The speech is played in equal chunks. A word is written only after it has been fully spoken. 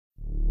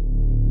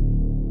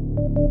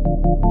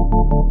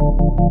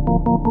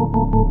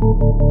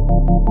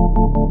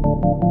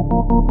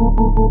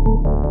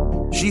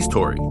She's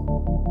Tori.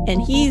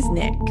 And he's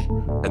Nick.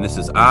 And this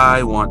is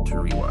I Want to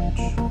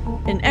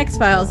Rewatch, an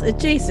X-Files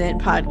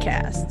adjacent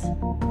podcast.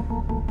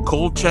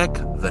 Kolchak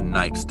the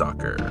Night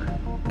Stalker,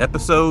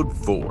 Episode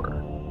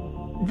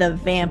 4. The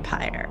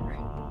Vampire.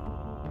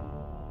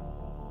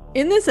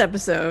 In this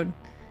episode,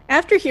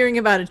 after hearing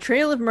about a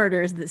trail of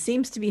murders that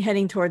seems to be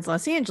heading towards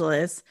Los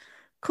Angeles,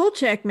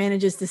 Kolchak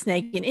manages to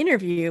snag an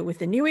interview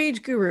with a New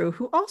Age guru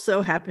who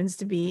also happens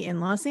to be in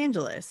Los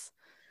Angeles.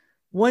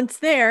 Once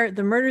there,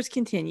 the murders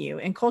continue,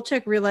 and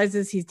Kolchak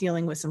realizes he's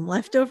dealing with some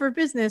leftover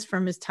business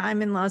from his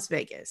time in Las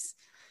Vegas.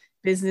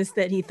 Business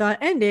that he thought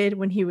ended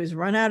when he was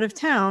run out of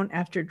town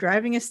after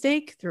driving a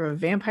stake through a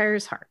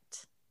vampire's heart.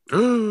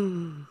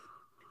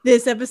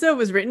 This episode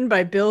was written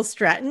by Bill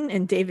Stratton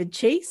and David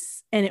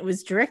Chase, and it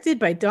was directed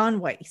by Don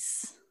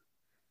Weiss.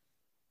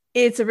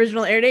 Its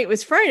original air date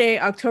was Friday,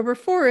 October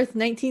 4th,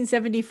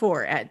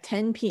 1974 at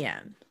 10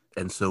 p.m.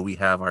 And so we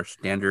have our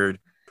standard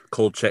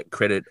Kolchak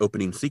credit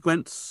opening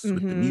sequence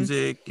with the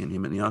music and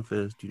him in the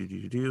office.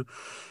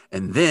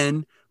 And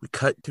then we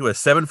cut to a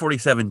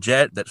 747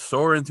 jet that's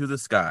soaring through the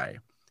sky.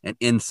 And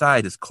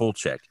inside is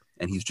Kolchak.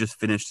 And he's just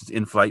finished his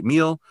in-flight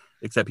meal,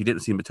 except he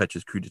didn't seem to touch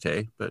his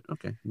crudité. But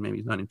okay, maybe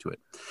he's not into it.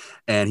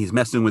 And he's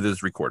messing with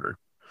his recorder.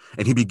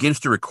 And he begins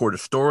to record a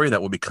story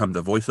that will become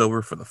the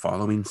voiceover for the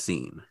following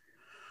scene.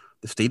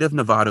 The state of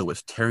Nevada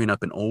was tearing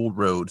up an old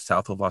road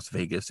south of Las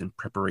Vegas in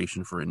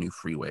preparation for a new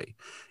freeway.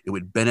 It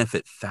would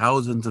benefit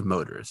thousands of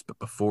motorists, but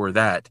before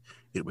that,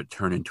 it would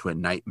turn into a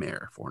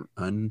nightmare for an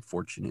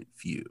unfortunate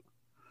few.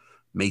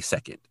 May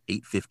 2nd,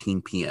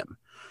 8:15 p.m.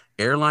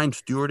 Airline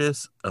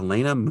stewardess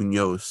Elena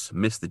Munoz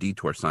missed the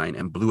detour sign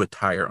and blew a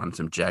tire on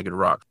some jagged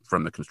rock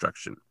from the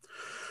construction.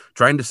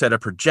 Trying to set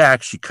up her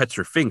jack, she cuts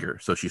her finger,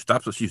 so she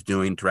stops what she's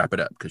doing to wrap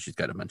it up because she's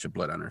got a bunch of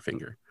blood on her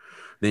finger.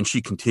 Then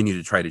she continued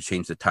to try to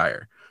change the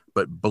tire.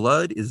 But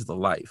blood is the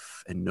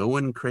life, and no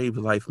one craves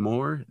life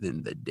more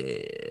than the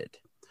dead.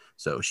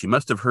 So she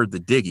must have heard the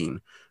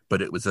digging,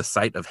 but it was a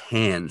sight of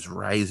hands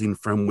rising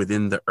from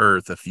within the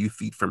earth a few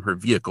feet from her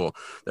vehicle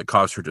that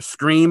caused her to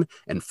scream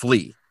and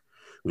flee.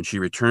 When she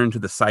returned to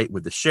the site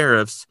with the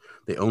sheriffs,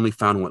 they only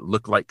found what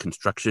looked like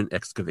construction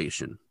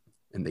excavation,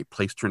 and they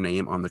placed her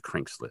name on the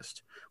cranks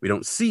list. We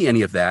don't see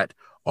any of that.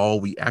 All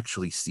we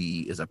actually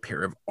see is a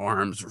pair of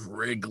arms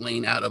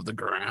wriggling out of the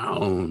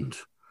ground.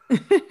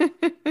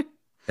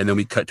 And then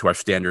we cut to our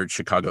standard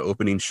Chicago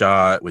opening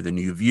shot with a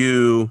new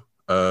view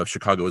of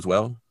Chicago as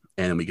well.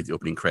 And then we get the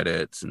opening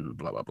credits and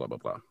blah, blah, blah, blah,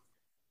 blah.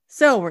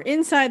 So we're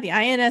inside the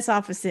INS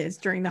offices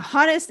during the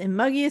hottest and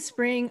muggiest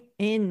spring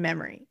in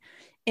memory.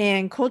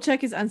 And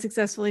Kolchak is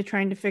unsuccessfully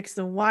trying to fix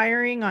the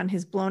wiring on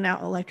his blown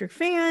out electric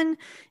fan.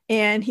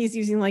 And he's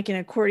using like an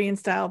accordion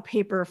style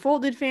paper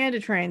folded fan to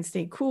try and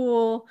stay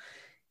cool.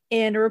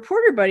 And a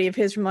reporter buddy of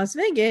his from Las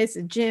Vegas,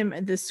 Jim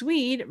the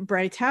Swede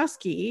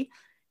Brightowski,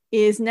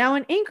 is now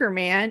an anchor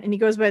man, and he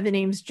goes by the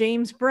names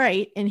James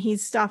Bright, and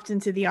he's stopped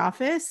into the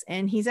office,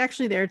 and he's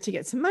actually there to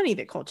get some money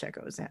that Kolchak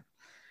owes him.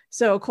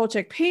 So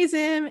Kolchak pays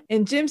him,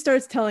 and Jim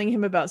starts telling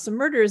him about some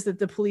murders that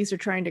the police are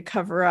trying to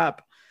cover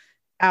up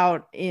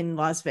out in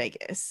Las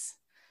Vegas.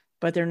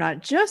 But they're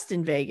not just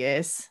in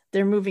Vegas,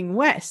 they're moving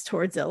west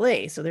towards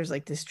LA, so there's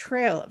like this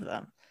trail of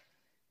them.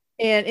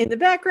 And in the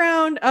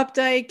background,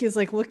 Updike is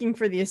like looking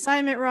for the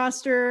assignment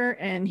roster,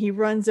 and he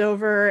runs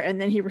over,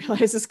 and then he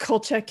realizes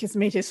Kolchak has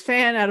made his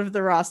fan out of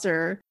the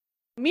roster.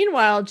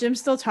 Meanwhile, Jim's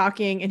still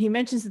talking, and he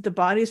mentions that the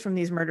bodies from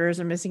these murders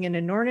are missing an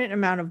inordinate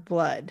amount of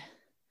blood.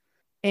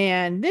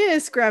 And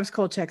this grabs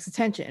Kolchak's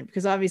attention,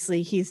 because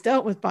obviously he's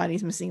dealt with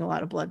bodies missing a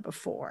lot of blood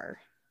before.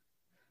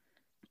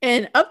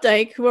 And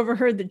Updike, who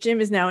overheard that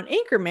Jim is now an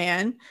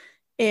anchorman,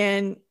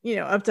 and, you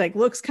know, Updike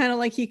looks kind of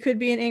like he could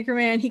be an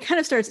anchorman. He kind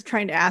of starts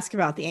trying to ask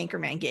about the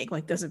anchorman gig,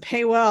 like, does it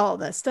pay well, all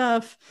that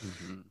stuff.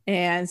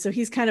 And so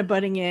he's kind of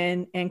butting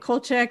in, and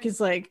Kolchak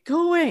is like,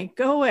 go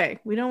away.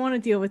 We don't want to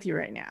deal with you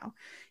right now.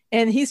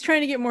 And he's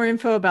trying to get more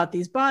info about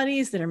these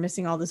bodies that are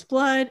missing all this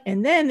blood.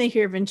 And then they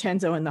hear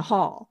Vincenzo in the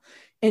hall.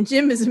 And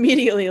Jim is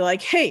immediately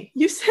like, hey,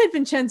 you said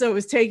Vincenzo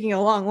was taking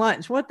a long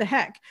lunch. What the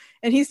heck?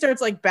 And he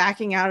starts like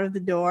backing out of the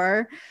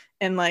door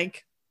and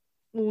like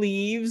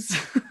leaves.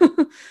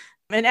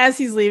 And as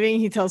he's leaving,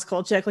 he tells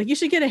Kolchak, like, you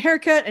should get a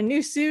haircut, a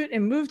new suit,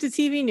 and move to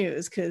TV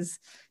news, because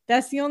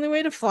that's the only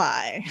way to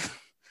fly.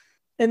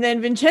 And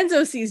then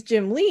Vincenzo sees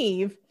Jim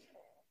leave,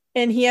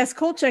 and he asks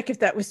Kolchak if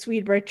that was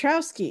Swede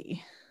Braitrowski.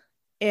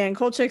 And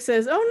Kolchak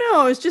says, oh,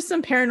 no, it's just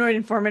some paranoid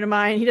informant of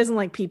mine. He doesn't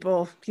like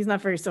people. He's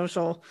not very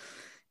social.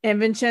 And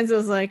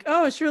Vincenzo's like,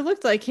 oh, it sure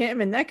looked like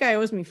him, and that guy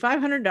owes me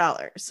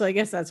 $500. So I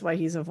guess that's why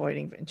he's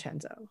avoiding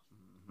Vincenzo.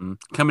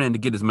 Coming in to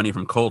get his money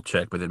from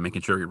Kolchak, but then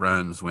making sure he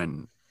runs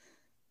when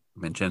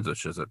Vincenzo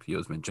shows up. He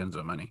owes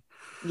Vincenzo money.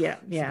 Yeah.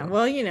 So,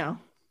 well, you know.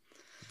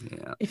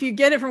 Yeah. If you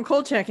get it from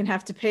Kolchak and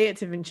have to pay it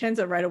to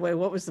Vincenzo right away,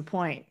 what was the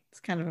point? It's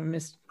kind of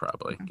a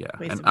Probably, yeah.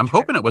 And I'm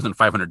hoping it wasn't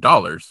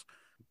 $500.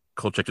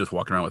 Kolchak just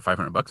walking around with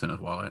 $500 in his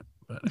wallet.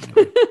 But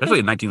anyway, especially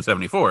in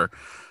 1974.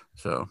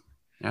 So,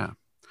 yeah.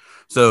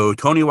 So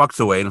Tony walks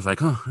away and is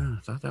like, oh,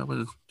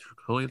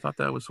 totally thought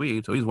that was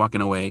sweet. So he's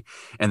walking away.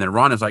 And then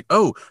Ron is like,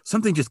 oh,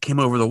 something just came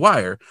over the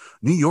wire.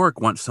 New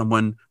York wants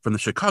someone from the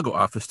Chicago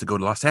office to go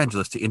to Los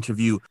Angeles to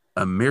interview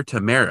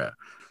Amirta Mera,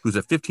 who's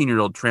a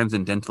 15-year-old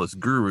transcendentalist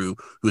guru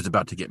who's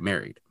about to get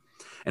married.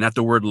 And at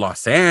the word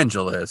Los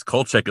Angeles,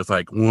 Kolchak is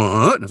like,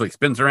 what? And so he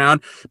spins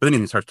around, but then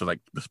he starts to like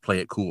just play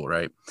it cool,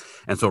 right?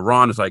 And so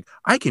Ron is like,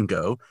 I can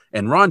go.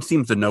 And Ron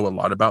seems to know a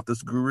lot about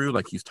this guru.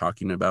 Like he's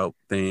talking about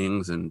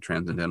things and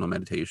transcendental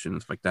meditation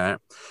and stuff like that.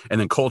 And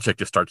then Kolchak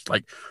just starts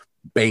like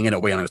banging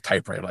away on his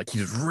typewriter. Like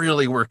he's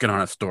really working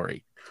on a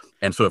story.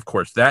 And so, of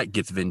course, that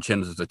gets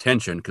Vincenzo's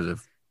attention because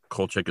if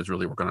Kolchak is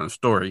really working on a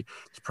story,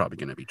 it's probably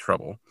going to be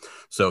trouble.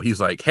 So he's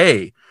like,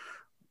 hey,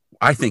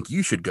 I think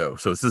you should go.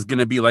 So this is going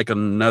to be like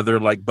another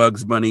like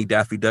Bugs Bunny,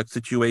 Daffy Duck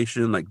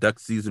situation, like duck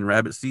season,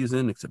 rabbit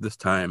season, except this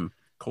time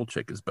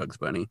Kolchak is Bugs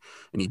Bunny.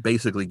 And he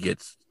basically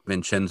gets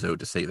Vincenzo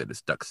to say that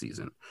it's duck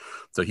season.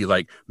 So he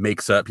like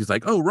makes up, he's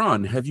like, oh,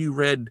 Ron, have you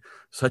read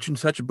such and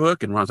such a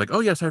book? And Ron's like,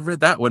 oh, yes, I've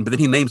read that one. But then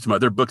he names some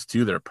other books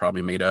too that are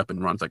probably made up.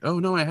 And Ron's like, oh,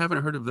 no, I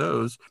haven't heard of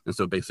those. And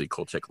so basically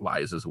Kolchak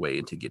lies his way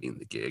into getting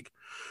the gig.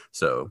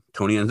 So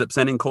Tony ends up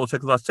sending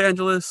Kolchak to Los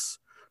Angeles,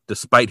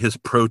 despite his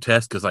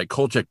protest, because like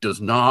Kolchak does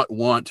not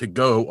want to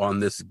go on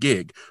this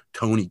gig.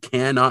 Tony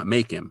cannot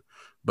make him,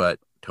 but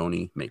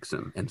Tony makes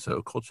him. And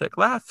so Kolchak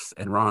laughs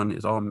and Ron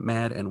is all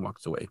mad and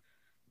walks away.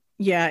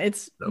 Yeah,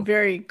 it's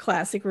very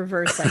classic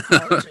reverse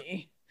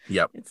psychology.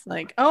 Yep. It's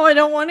like, oh, I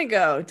don't want to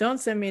go. Don't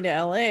send me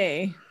to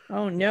LA.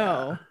 Oh,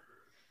 no.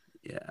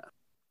 Yeah.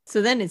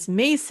 So then it's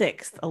May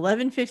 6th,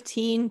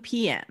 11:15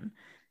 p.m.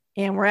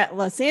 And we're at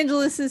Los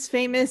Angeles'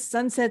 famous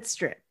Sunset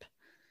Strip.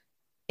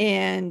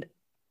 And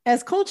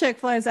as Kolchak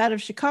flies out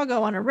of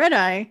Chicago on a red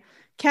eye,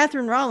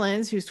 Catherine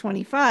Rollins, who's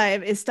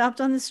 25, is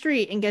stopped on the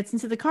street and gets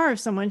into the car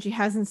of someone she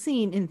hasn't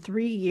seen in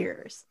 3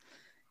 years.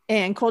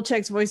 And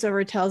Kolchak's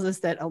voiceover tells us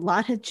that a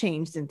lot had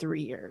changed in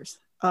 3 years.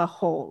 A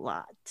whole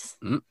lot.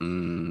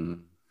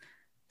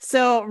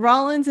 So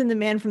Rollins and the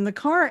man from the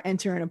car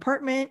enter an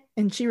apartment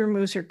and she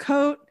removes her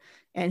coat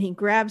and he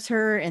grabs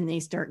her and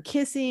they start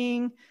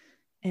kissing.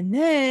 And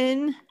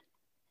then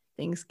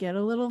things get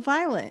a little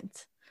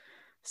violent.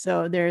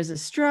 So there's a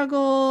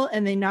struggle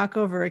and they knock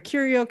over a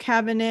curio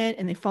cabinet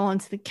and they fall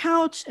onto the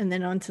couch and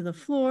then onto the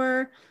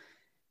floor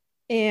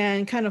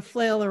and kind of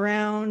flail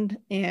around.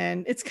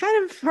 And it's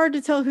kind of hard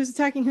to tell who's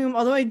attacking whom,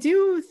 although I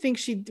do think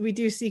we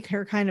do see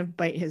her kind of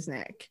bite his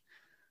neck.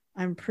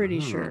 I'm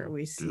pretty sure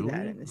we see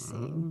that in the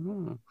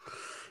scene.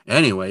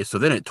 Anyway, so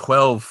then at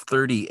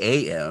 12:30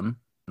 a.m.,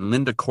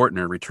 Linda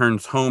Kortner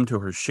returns home to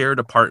her shared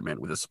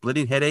apartment with a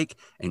splitting headache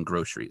and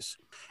groceries.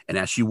 And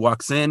as she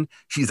walks in,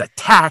 she's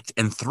attacked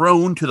and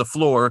thrown to the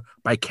floor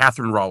by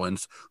Catherine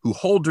Rollins, who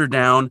holds her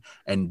down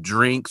and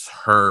drinks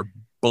her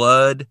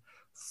blood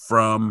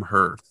from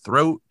her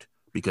throat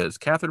because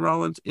Catherine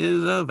Rollins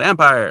is a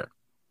vampire.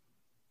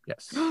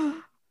 Yes.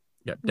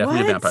 Yeah,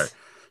 definitely a vampire.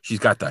 She's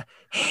got the,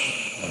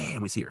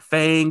 and we see her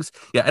fangs.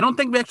 Yeah, I don't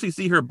think we actually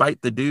see her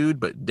bite the dude,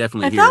 but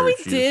definitely. I thought we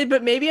did,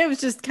 but maybe I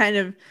was just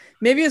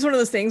maybe it's one of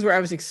those things where I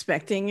was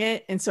expecting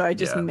it, and so I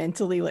just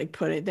mentally like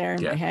put it there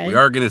in my head. We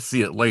are going to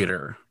see it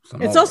later.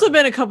 It's also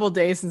been a couple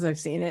days since I've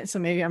seen it, so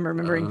maybe I'm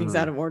remembering things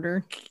out of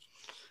order.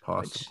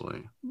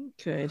 Possibly.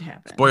 Could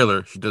happen.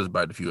 Spoiler, she does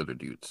bite a few other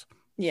dudes.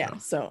 Yeah,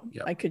 so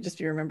I could just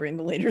be remembering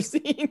the later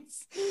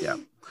scenes. Yeah.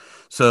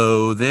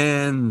 So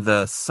then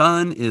the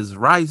sun is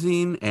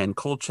rising and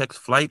Kolchak's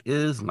flight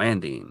is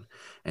landing.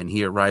 And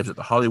he arrives at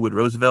the Hollywood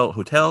Roosevelt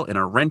Hotel in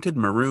a rented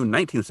maroon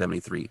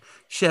 1973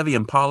 Chevy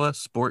Impala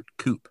Sport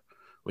Coupe,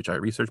 which I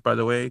researched, by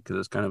the way, because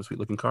it's kind of a sweet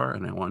looking car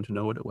and I wanted to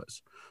know what it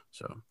was.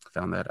 So I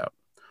found that out.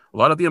 A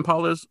lot of the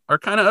Impalas are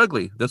kind of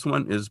ugly. This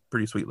one is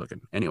pretty sweet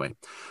looking. Anyway,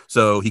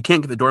 so he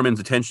can't get the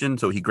doorman's attention,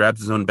 so he grabs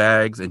his own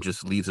bags and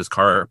just leaves his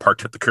car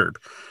parked at the curb.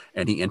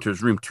 And he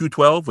enters room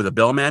 212 with a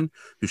bellman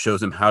who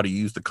shows him how to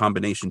use the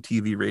combination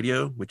TV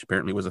radio, which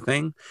apparently was a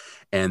thing.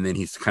 And then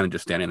he's kind of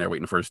just standing there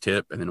waiting for his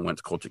tip. And then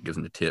once Kolchak gives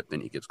him the tip,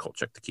 then he gives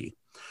Kolchak the key.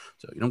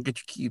 So you don't get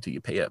your key till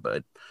you pay it,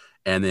 bud.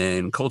 And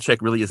then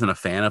Kolchak really isn't a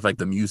fan of like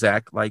the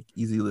Muzak, like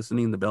easy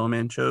listening the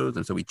bellman chose.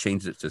 And so he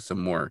changed it to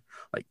some more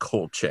like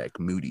Kolchak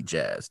moody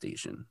jazz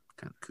station.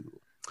 Kind of cool.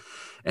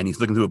 And he's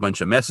looking through a bunch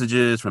of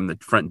messages from the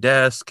front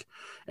desk.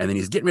 And then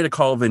he's getting ready to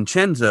call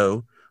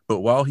Vincenzo.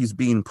 But while he's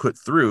being put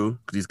through,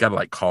 because he's got to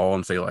like call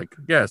and say like,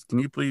 yes, can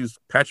you please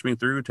patch me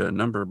through to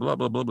number blah,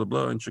 blah, blah, blah,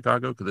 blah in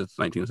Chicago? Because it's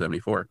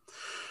 1974.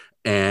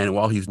 And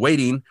while he's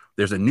waiting,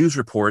 there's a news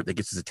report that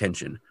gets his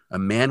attention. A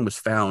man was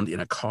found in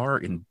a car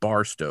in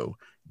Barstow,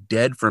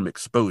 dead from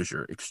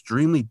exposure,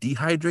 extremely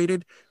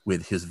dehydrated,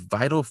 with his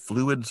vital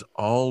fluids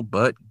all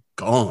but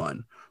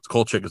gone. So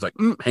Kolchak is like,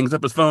 hangs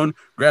up his phone,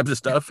 grabs his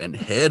stuff, and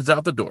heads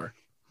out the door.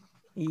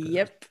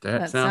 Yep.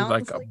 That sounds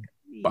like a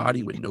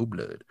body with no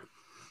blood.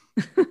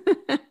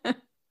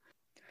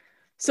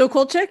 So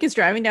Kolchak is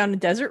driving down a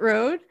desert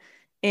road,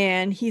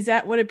 and he's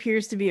at what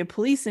appears to be a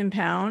police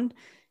impound.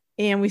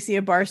 And we see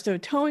a Barstow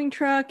towing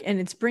truck, and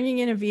it's bringing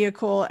in a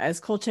vehicle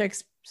as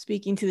Kolchak's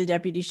speaking to the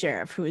deputy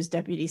sheriff, who is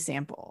Deputy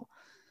Sample.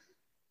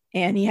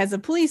 and he has a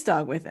police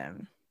dog with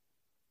him.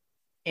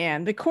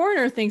 And the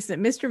coroner thinks that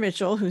Mr.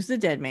 Mitchell, who's the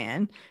dead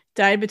man,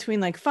 died between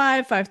like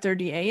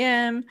 5:30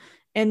 a.m.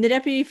 And the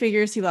deputy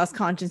figures he lost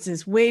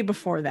consciousness way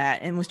before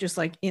that and was just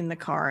like in the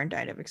car and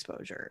died of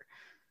exposure.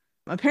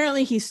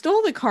 Apparently, he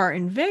stole the car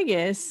in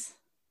Vegas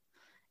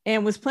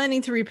and was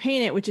planning to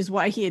repaint it, which is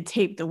why he had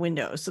taped the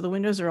windows. So the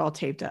windows are all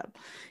taped up.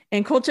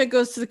 And Kolchak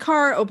goes to the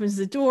car, opens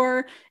the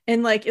door,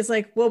 and like it's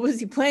like, what was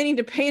he planning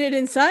to paint it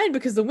inside?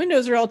 Because the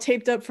windows are all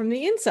taped up from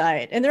the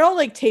inside. And they're all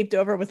like taped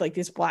over with like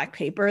this black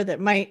paper that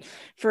might,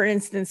 for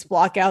instance,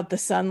 block out the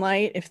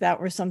sunlight if that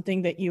were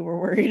something that you were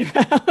worried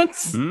about.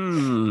 Just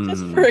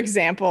for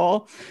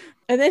example.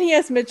 And then he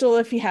asked Mitchell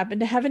if he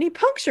happened to have any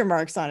puncture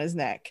marks on his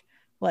neck,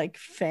 like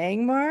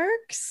fang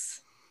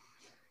marks.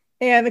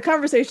 And the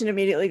conversation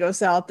immediately goes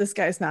south. This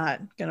guy's not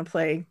going to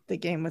play the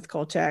game with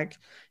Kolchak.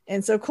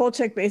 And so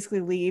Kolchak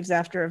basically leaves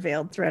after a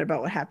veiled threat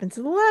about what happened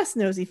to the last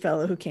nosy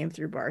fellow who came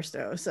through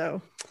Barstow.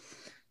 So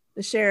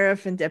the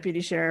sheriff and deputy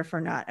sheriff are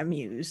not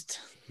amused.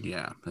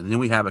 Yeah. And then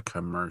we have a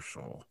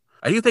commercial.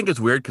 I do think it's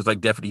weird because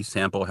like Deputy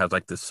Sample has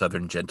like this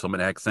Southern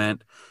gentleman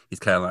accent. He's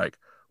kind of like,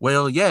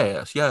 well,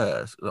 yes.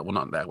 Well,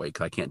 not that way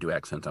because I can't do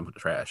accents. I'm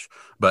trash.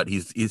 But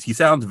he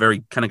sounds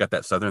very kind of got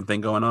that Southern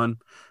thing going on.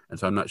 And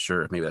so I'm not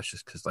sure if maybe that's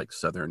just because like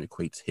Southern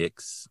equates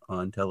Hicks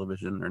on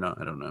television or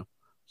not. I don't know.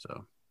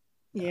 So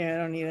yeah, I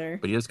don't either.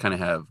 But he does kind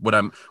of have what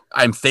I'm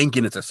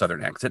thinking it's a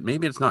Southern accent.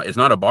 Maybe it's not. It's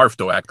not a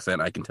Barstow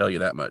accent. I can tell you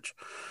that much.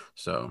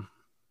 So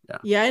yeah.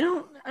 Yeah, I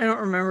don't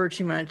remember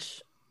too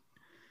much.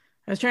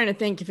 I was trying to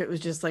think if it was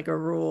just like a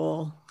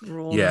rural.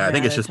 Yeah, I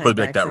think it's just supposed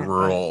to be like that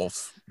rural.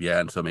 Yeah,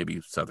 and so maybe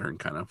Southern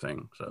kind of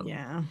thing. So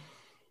yeah.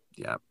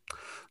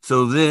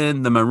 So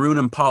then the maroon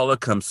Impala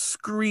comes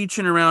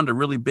screeching around a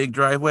really big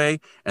driveway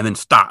and then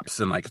stops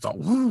and like it's all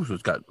woo, so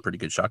it's got pretty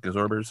good shock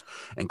absorbers.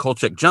 And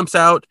Kolchak jumps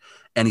out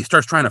and he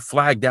starts trying to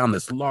flag down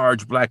this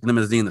large black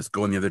limousine that's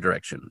going the other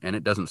direction, and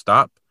it doesn't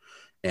stop.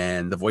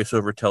 And the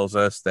voiceover tells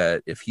us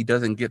that if he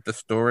doesn't get the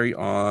story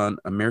on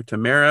Amirta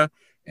Mera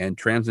and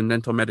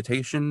Transcendental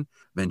Meditation,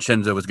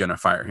 Vincenzo was going to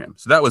fire him.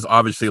 So that was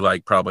obviously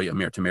like probably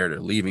Amirta Mera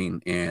leaving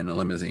in a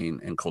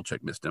limousine, and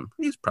Kolchak missed him.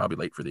 He's probably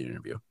late for the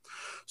interview.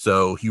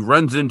 So he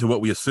runs into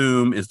what we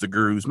assume is the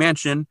guru's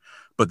mansion,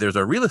 but there's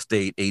a real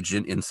estate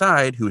agent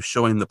inside who is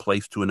showing the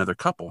place to another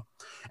couple.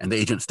 And the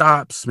agent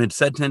stops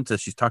mid-sentence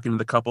as she's talking to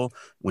the couple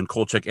when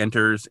Kolchak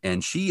enters,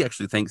 and she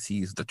actually thinks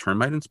he's the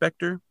termite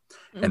inspector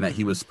and that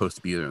he was supposed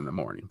to be there in the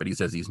morning, but he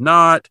says he's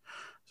not.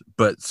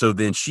 But so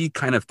then she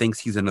kind of thinks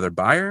he's another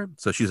buyer.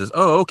 So she says,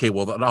 oh, okay,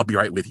 well, I'll be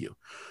right with you.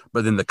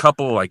 But then the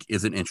couple like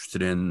isn't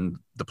interested in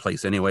the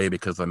place anyway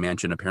because the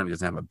mansion apparently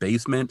doesn't have a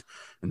basement,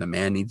 and the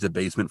man needs a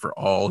basement for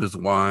all his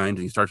wines.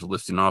 And he starts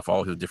listing off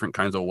all his different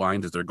kinds of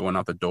wines as they're going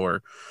out the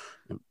door.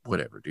 And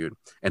whatever, dude.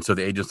 And so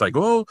the agent's like,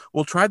 oh,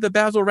 we'll try the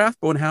Basil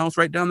Rathbone house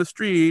right down the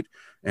street.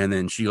 And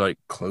then she like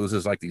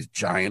closes like these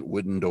giant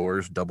wooden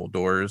doors, double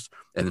doors,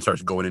 and then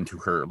starts going into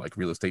her like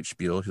real estate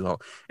spiel. She's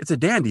all, it's a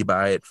dandy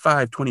buy at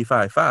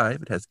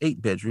 525.5. It has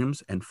 8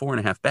 bedrooms and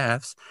 4.5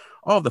 baths.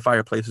 All of the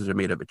fireplaces are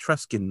made of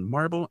Etruscan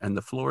marble and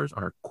the floors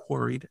are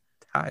quarried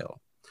tile.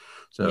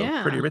 So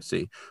pretty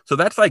ritzy. So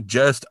that's like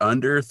just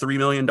under $3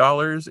 million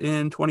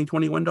in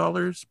 2021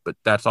 dollars, but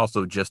that's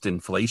also just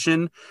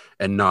inflation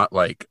and not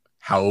like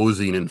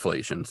housing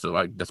inflation.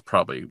 So that's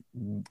probably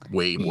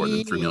way more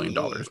than $3 million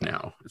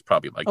now. It's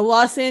probably like a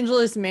Los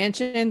Angeles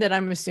mansion that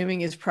I'm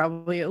assuming is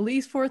probably at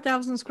least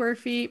 4,000 square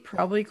feet,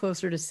 probably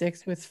closer to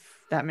 6 with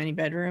that many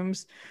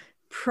bedrooms.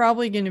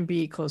 Probably going to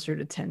be closer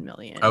to 10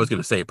 million. I was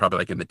going to say probably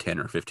like in the 10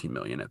 or 15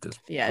 million at this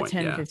point.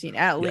 10, 15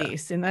 at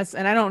least. And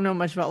I don't know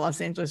much about Los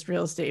Angeles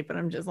real estate, but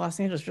Los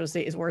Angeles real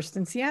estate is worse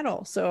than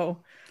Seattle. So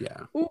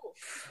oof.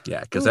 Yeah,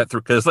 because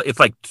it's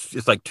like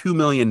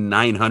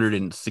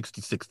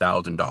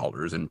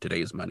 $2,966,000 in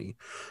today's money.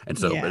 And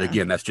so, but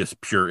again, that's just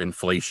pure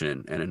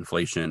inflation, and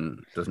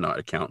inflation does not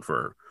account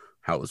for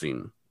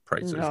housing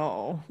prices.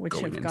 No, which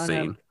going have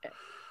insane. Gone up.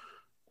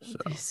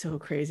 It's so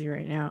crazy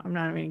right now. I'm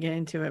not even gonna get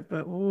into it,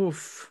 but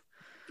oof.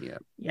 Yeah.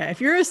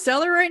 If you're a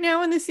seller right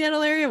now in the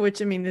Seattle area,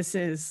 which I mean, this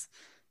is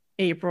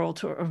April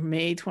or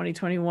May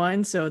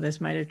 2021, so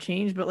this might have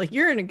changed, but like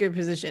you're in a good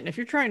position. If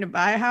you're trying to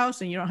buy a house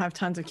and you don't have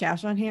tons of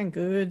cash on hand,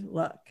 good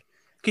luck.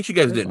 In case you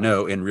guys didn't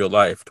know, in real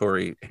life,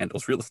 Tori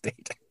handles real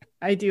estate.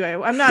 I do.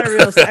 I'm not a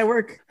real estate.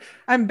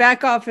 I'm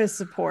back office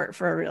support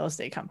for a real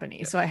estate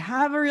company. So I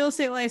have a real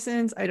estate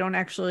license. I don't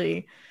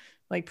actually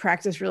like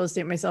practice real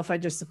estate myself. I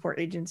just support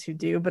agents who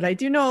do, but I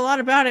do know a lot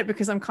about it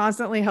because I'm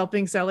constantly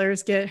helping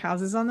sellers get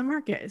houses on the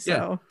market.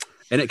 So,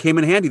 and it came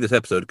in handy this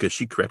episode because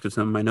she corrected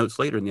some of my notes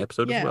later in the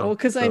episode as well. Yeah,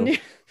 because I knew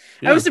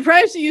I was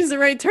surprised she used the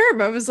right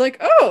term. I was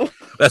like, oh,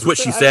 that's what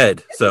she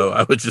said. So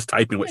I was just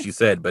typing what she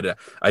said, but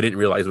I didn't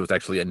realize it was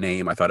actually a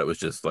name. I thought it was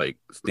just like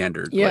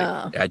standard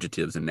like,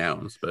 adjectives and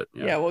nouns. But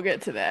we'll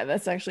get to that.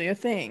 That's actually a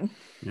thing.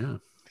 Yeah.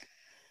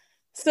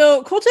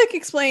 So Kolchak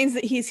explains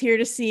that he's here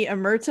to see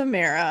Amirta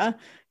Mera,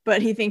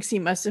 but he thinks he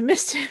must have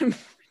missed him.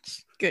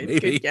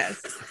 Good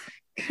guess.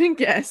 Good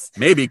guess.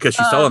 Maybe because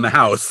she's selling the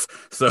house.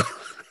 So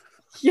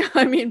Yeah,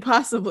 I mean,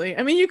 possibly.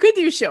 I mean, you could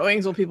do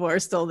showings while people are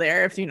still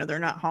there if, they're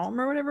not home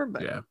or whatever.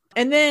 But Yeah.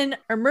 And then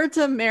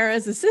Omerta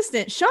Mera's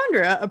assistant,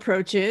 Chandra,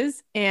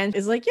 approaches and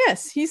is like,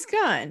 yes, he's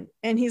gone.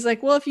 And he's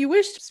like, well, if you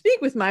wish to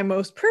speak with my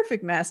most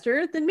perfect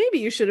master, then maybe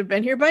you should have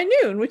been here by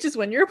noon, which is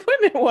when your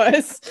appointment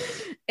was.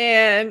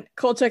 And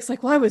Kolchak's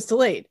like, well, I was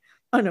delayed,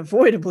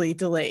 unavoidably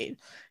delayed.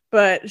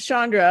 But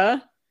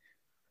Chandra,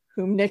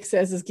 whom Nick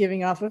says is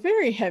giving off a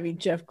very heavy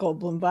Jeff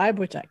Goldblum vibe,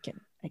 which I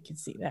can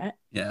see that.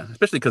 Yeah,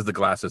 especially because the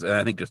glasses, and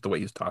I think just the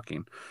way he's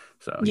talking.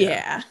 So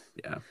yeah.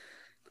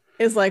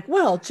 Is like,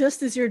 well,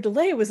 just as your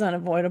delay was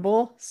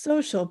unavoidable,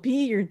 so shall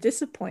be your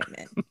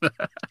disappointment.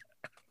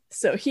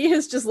 So he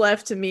has just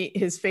left to meet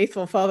his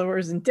faithful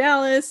followers in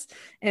Dallas.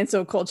 And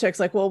so Kolchak's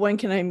like, well, when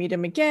can I meet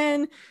him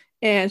again?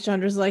 And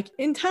Chandra's like,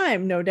 in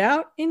time, no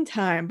doubt, in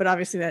time. But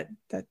obviously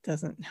that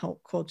doesn't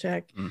help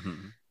Kolchak.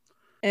 Mm-hmm.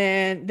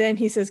 And then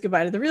he says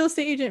goodbye to the real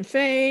estate agent,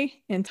 Faye,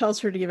 and tells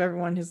her to give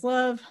everyone his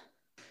love.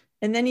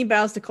 And then he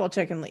bows to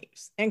Kolchak and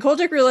leaves. And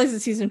Kolchak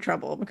realizes he's in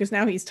trouble because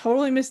now he's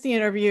totally missed the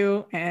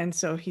interview. And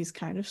so he's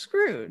kind of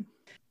screwed.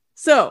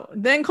 So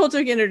then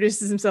Kolchak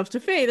introduces himself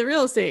to Faye, the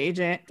real estate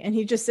agent. And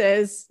he just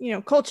says,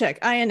 Kolchak,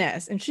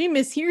 INS. And she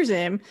mishears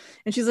him.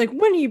 And she's like,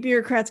 when are you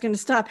bureaucrats going to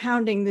stop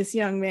hounding this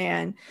young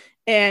man?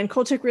 And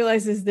Kolchak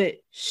realizes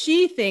that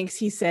she thinks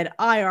he said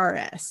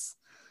IRS.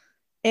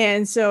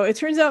 And so it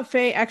turns out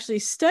Faye actually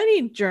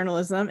studied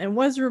journalism and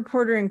was a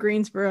reporter in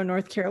Greensboro,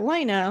 North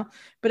Carolina.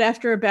 But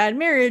after a bad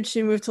marriage,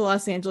 she moved to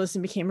Los Angeles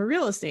and became a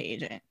real estate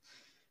agent.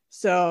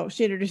 So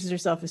she introduces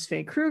herself as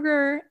Faye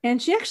Kruger,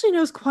 and she actually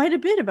knows quite a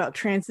bit about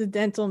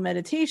transcendental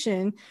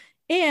meditation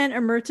and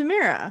Omerta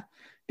Mera,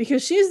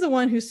 because she's the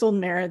one who sold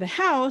Mera the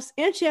house,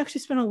 and she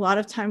actually spent a lot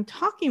of time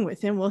talking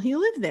with him while he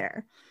lived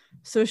there.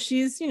 So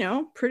she's,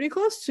 pretty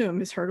close to him,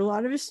 has heard a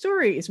lot of his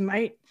stories,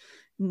 might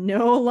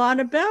know a lot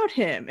about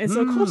him. And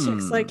so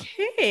Kolchak's like,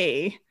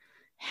 hey,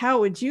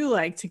 how would you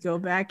like to go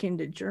back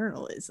into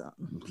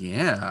journalism?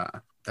 Yeah,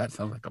 that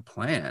sounds like a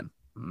plan.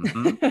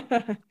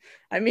 Mm-hmm.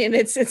 I mean,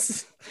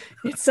 it's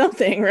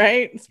something,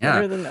 right? It's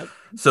better than nothing.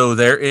 So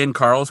they're in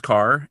Carl's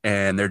car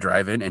and they're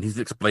driving, and he's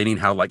explaining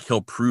how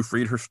he'll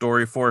proofread her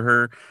story for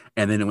her,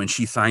 and then when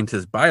she signs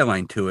his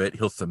byline to it,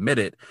 he'll submit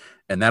it,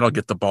 and that'll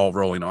get the ball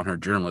rolling on her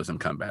journalism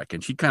comeback.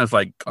 And she kind of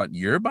like, on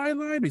your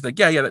byline? He's like,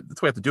 yeah,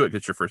 that's why I have to do it because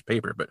it's your first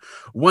paper. But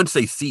once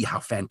they see how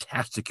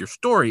fantastic your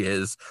story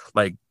is,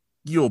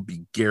 you'll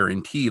be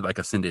guaranteed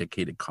a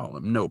syndicated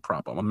column. No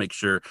problem. I'll make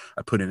sure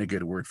I put in a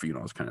good word for you and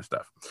all this kind of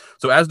stuff.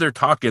 So as they're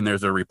talking,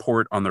 there's a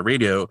report on the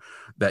radio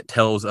that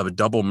tells of a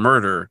double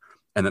murder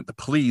and that the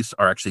police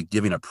are actually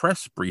giving a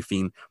press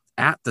briefing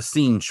at the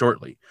scene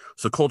shortly.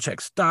 So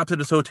Kolchak stops at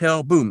his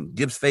hotel, boom,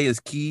 gives Faye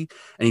his key,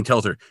 and he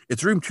tells her,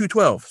 it's room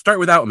 212, start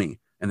without me,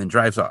 and then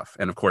drives off.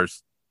 And of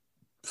course,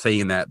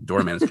 saying that,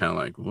 doorman is kind of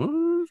like,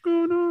 what's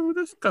going on with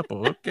this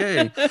couple?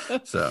 Okay.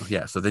 So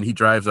then he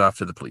drives off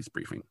to the police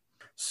briefing.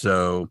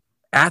 So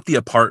at the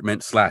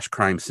apartment /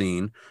 crime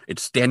scene,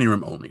 it's standing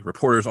room only.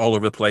 Reporters all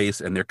over the place,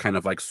 and they're kind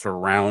of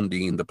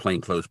surrounding the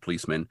plainclothes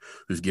policeman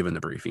who's given the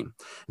briefing.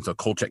 And so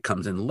Kolchak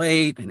comes in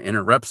late and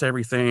interrupts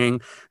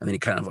everything, and then he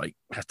kind of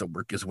has to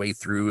work his way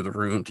through the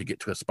room to get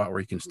to a spot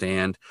where he can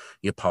stand.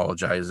 He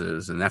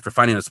apologizes, and after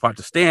finding a spot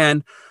to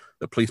stand,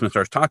 the policeman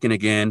starts talking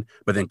again,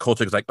 but then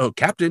Kolchak's like, oh,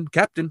 captain,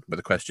 with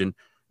a question,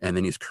 and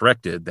then he's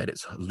corrected that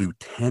it's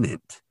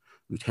Lieutenant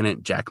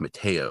Jack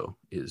Mateo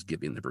is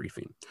giving the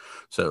briefing.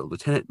 So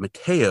Lieutenant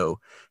Mateo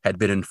had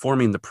been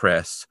informing the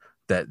press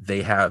that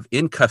they have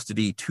in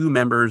custody 2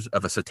 members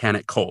of a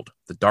satanic cult,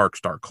 the Dark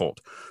Star cult,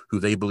 who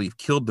they believe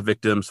killed the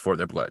victims for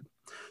their blood.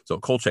 So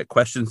Kolchak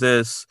questions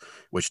this,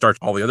 which starts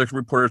all the other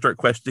reporters start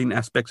questioning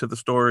aspects of the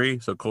story.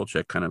 So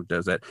Kolchak kind of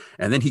does that.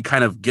 And then he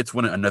kind of gets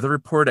another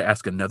reporter to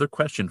ask another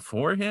question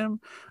for him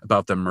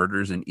about the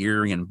murders in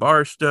Erie and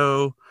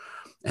Barstow.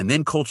 And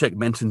then Kolchak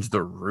mentions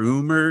the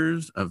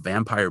rumors of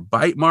vampire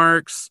bite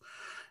marks.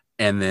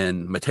 And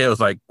then Mateo's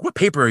like, what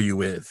paper are you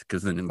with?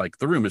 Because then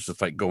the room is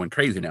just going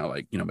crazy now.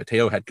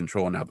 Mateo had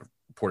control, and now the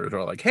reporters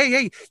are like,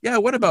 hey, yeah,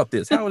 what about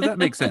this? How does that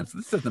make sense?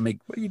 This doesn't make,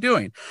 what are you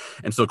doing?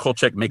 And so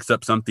Kolchak makes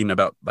up something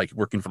about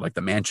working for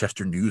the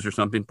Manchester News or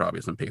something, probably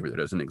some paper that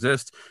doesn't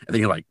exist. And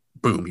then he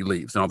boom, he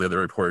leaves. And all the other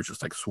reporters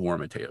just swarm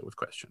Mateo with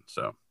questions.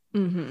 So,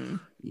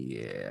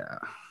 yeah.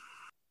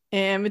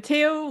 And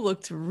Mateo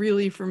looked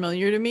really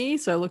familiar to me,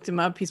 so I looked him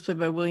up. He's played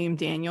by William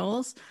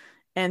Daniels.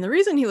 And the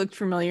reason he looked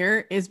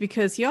familiar is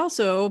because he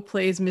also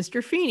plays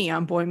Mr. Feeney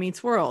on Boy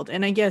Meets World,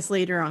 and I guess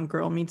later on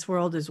Girl Meets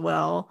World as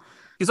well.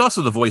 He's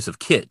also the voice of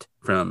Kit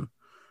from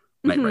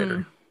Knight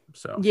Rider.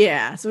 So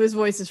yeah, so his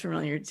voice is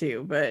familiar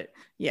too. But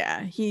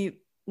yeah, he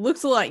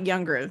looks a lot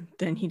younger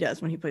than he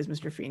does when he plays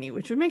Mr. Feeney,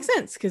 which would make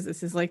sense because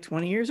this is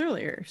 20 years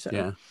earlier. So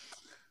yeah.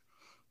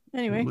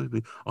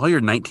 Anyway, all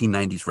your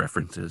 1990s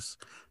references.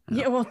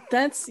 Yeah, well,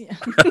 that's.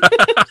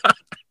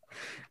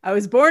 I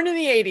was born in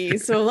the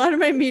 80s, so a lot of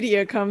my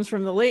media comes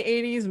from the late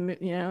 80s,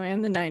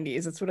 and the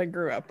 90s. That's what I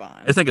grew up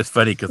on. I think it's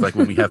funny because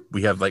when we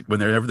have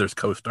whenever there's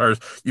co-stars,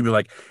 you'd be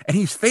like, and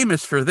he's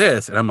famous for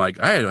this, and I'm like,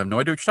 I have no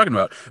idea what you're talking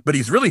about, but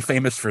he's really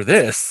famous for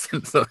this.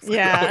 So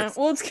yeah,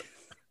 well, it's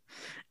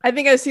I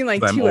think I've seen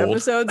like I'm 2 old.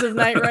 episodes of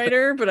Knight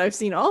Rider, but I've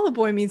seen all of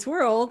Boy Meets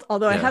World,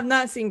 although I Yeah. have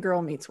not seen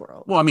Girl Meets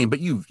World. Well, I mean, but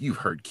you've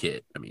heard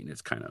Kit. I mean,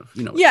 it's kind of,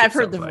 you know what Yeah, Kit I've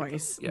heard the sounds like.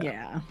 voice. Yeah.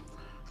 Yeah.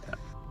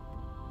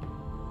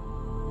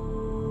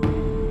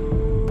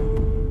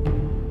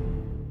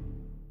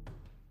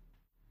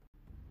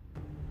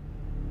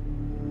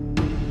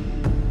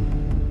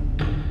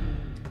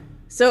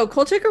 So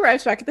Kolchak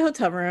arrives back at the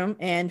hotel room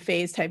and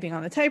Faye's typing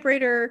on the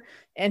typewriter,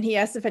 and he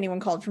asks if anyone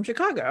called from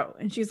Chicago.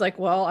 And she's like,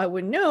 well, I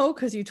wouldn't know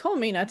because you told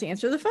me not to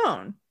answer the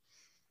phone.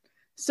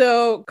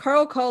 So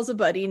Carl calls a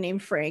buddy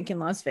named Frank in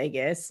Las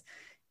Vegas,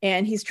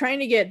 and he's trying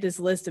to get this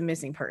list of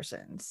missing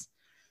persons.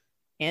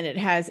 And it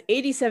has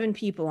 87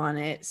 people on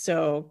it.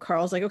 So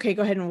Carl's like, okay,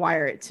 go ahead and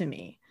wire it to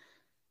me.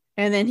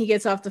 And then he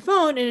gets off the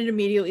phone and it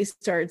immediately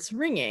starts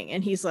ringing.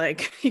 And he's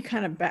like, he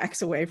kind of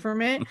backs away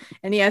from it.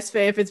 And he asks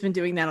Faye if it's been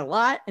doing that a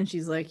lot. And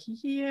she's like,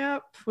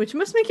 yep, which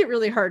must make it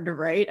really hard to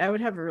write. I would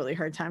have a really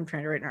hard time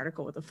trying to write an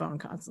article with the phone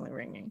constantly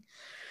ringing.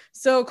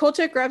 So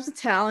Kolchak grabs a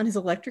towel and his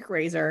electric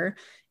razor,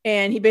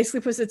 and he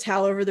basically puts the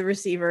towel over the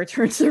receiver,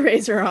 turns the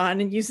razor on,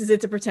 and uses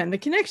it to pretend the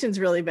connection's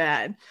really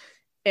bad.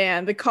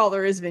 And the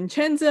caller is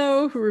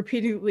Vincenzo, who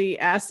repeatedly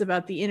asked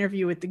about the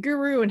interview with the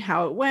guru and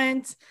how it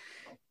went.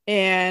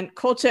 And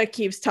Kolchak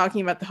keeps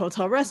talking about the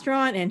hotel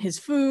restaurant and his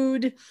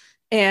food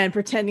and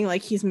pretending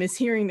like he's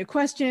mishearing the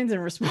questions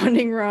and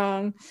responding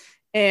wrong.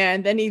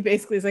 And then he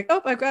basically is like,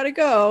 oh, I've got to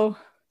go.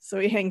 So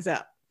he hangs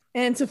up.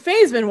 And so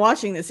Faye's been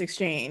watching this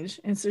exchange.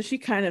 And so she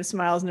kind of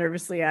smiles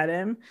nervously at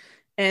him.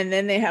 And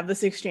then they have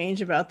this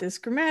exchange about this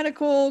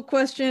grammatical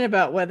question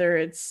about whether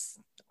it's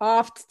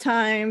oft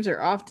times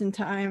or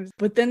oftentimes.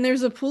 But then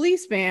there's a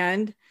police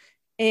band,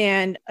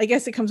 and I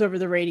guess it comes over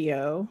the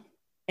radio.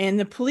 And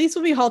the police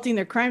will be halting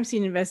their crime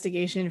scene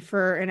investigation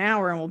for an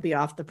hour and will be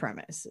off the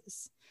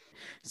premises.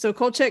 So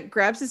Kolchak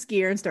grabs his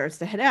gear and starts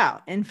to head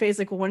out. And Faye's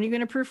like, well, when are you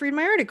going to proofread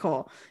my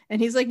article? And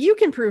he's like, you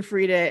can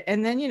proofread it.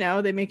 And then,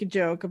 they make a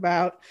joke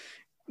about,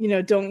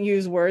 don't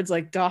use words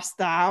like dost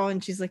thou.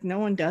 And she's like, no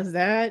one does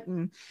that.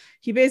 And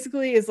he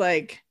basically is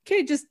like,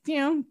 okay, just,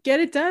 get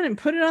it done and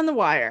put it on the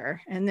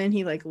wire. And then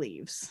he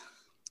leaves.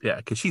 Yeah,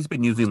 because she's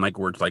been using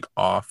words like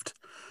oft.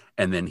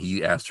 And then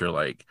he asked her,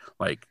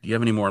 do you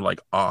have any more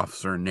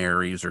offs or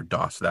naries or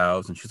dost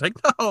thous? And she's like,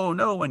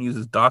 no one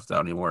uses dost thou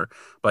anymore.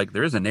 But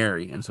there is a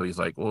nary. And so he's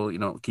like, well,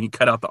 can you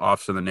cut out the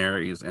offs and the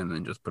naries and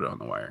then just put it on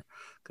the wire?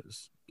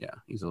 Because, yeah,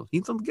 he's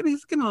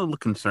getting a little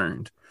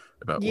concerned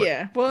about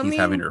what he's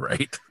having her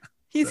write.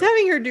 He's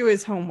having her do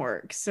his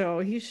homework. So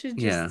he should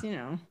just,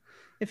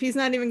 if he's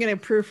not even going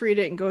to proofread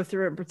it and go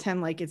through it and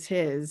pretend like it's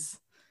his,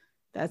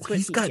 that's what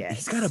he gets.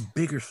 He's got a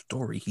bigger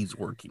story he's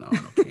working on,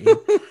 okay?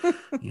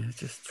 He's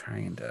just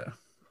trying to...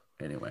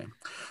 Anyway,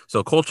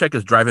 so Kolchak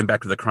is driving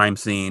back to the crime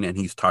scene, and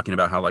he's talking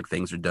about how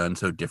things are done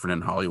so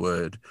different in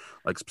Hollywood.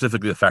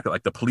 Specifically the fact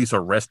that the police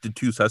arrested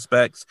 2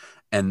 suspects,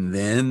 and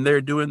then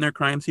they're doing their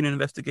crime scene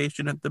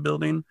investigation at the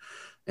building.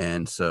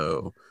 And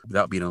so,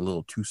 without being a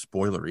little too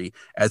spoilery,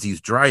 as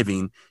he's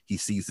driving, he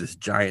sees this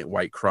giant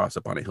white cross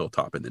up on a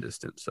hilltop in the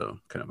distance. So,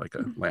 kind of like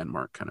a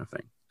landmark kind of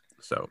thing.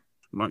 So,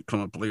 might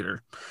come up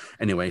later.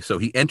 Anyway, so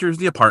he enters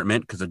the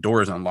apartment because the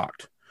door is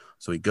unlocked.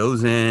 So he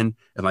goes in,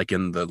 and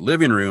in the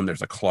living room,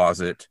 there's a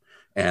closet,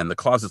 and the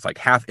closet's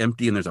half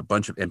empty, and there's a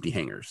bunch of empty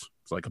hangers.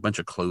 So a bunch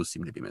of clothes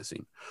seem to be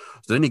missing.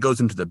 So then he goes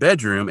into the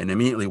bedroom and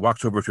immediately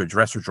walks over to a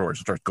dresser drawers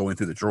and starts going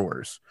through the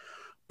drawers.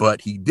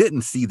 But he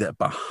didn't see that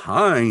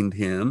behind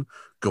him,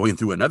 going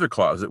through another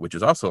closet, which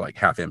is also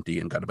half empty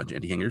and got a bunch of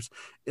empty hangers,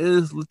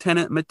 is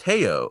Lieutenant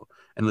Mateo.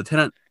 And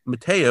Lieutenant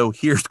Mateo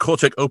hears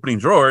Kolchak opening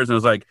drawers and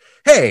is like,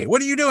 hey,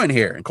 what are you doing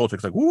here? And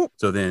Kolchak's like, whoop.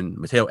 So then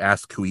Mateo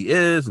asks who he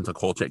is. And so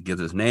Kolchak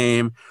gives his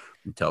name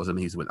and tells him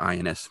he's with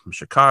INS from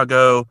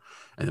Chicago.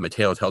 And then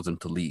Mateo tells him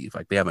to leave.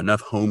 They have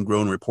enough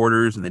homegrown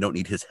reporters and they don't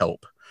need his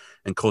help.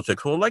 And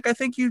Kolchak's, well, I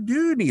think you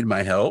do need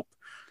my help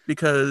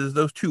because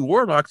those 2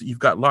 warlocks that you've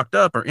got locked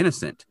up are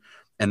innocent.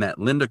 And that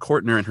Linda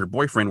Kortner and her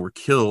boyfriend were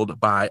killed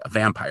by a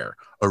vampire,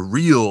 a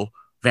real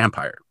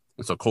vampire.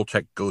 And so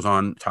Kolchak goes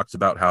on, talks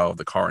about how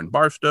the car in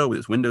Barstow with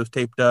his windows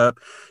taped up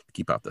to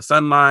keep out the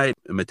sunlight.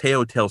 And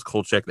Mateo tells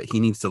Kolchak that he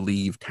needs to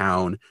leave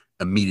town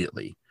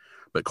immediately.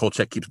 But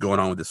Kolchak keeps going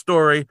on with his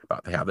story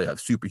about how they have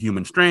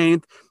superhuman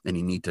strength and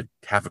you need to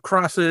have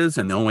crosses.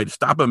 And the only way to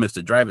stop him is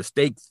to drive a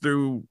stake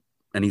through.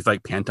 And he's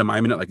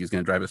pantomiming it like he's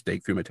going to drive a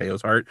stake through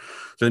Mateo's heart.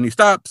 So then he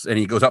stops and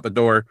he goes out the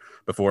door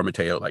before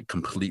Mateo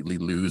completely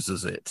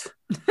loses it.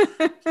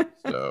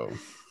 So,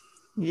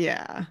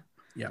 yeah.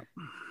 Yeah.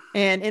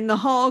 And in the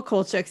hall,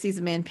 Kolchak sees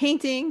a man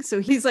painting. So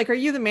he's like, are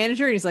you the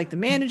manager? And he's like, the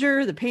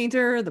manager, the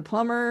painter, the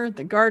plumber,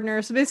 the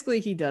gardener. So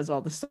basically he does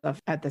all the stuff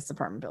at this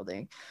apartment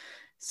building.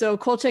 So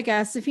Kolchak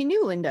asks if he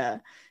knew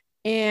Linda.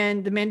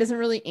 And the man doesn't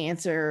really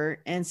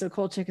answer. And so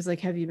Kolchak is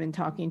like, have you been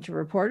talking to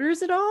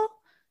reporters at all?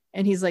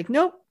 And he's like,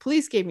 nope,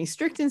 police gave me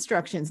strict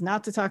instructions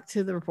not to talk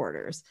to the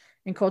reporters.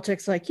 And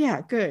Kolchak's like,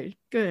 yeah, good.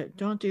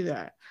 Don't do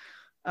that.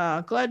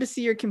 Glad to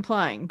see you're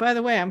complying. By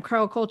the way, I'm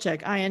Carl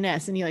Kolchak,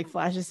 INS. And he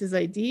flashes his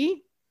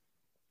ID.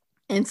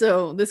 And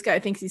so this guy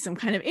thinks he's some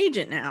kind of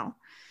agent now.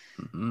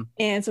 Mm-hmm.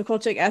 And so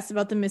Kolchak asked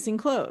about the missing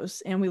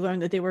clothes, and we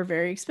learned that they were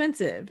very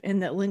expensive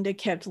and that Linda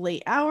kept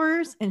late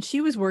hours and she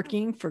was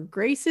working for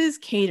Grace's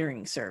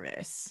catering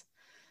service.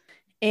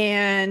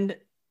 And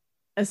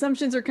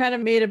assumptions are kind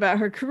of made about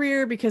her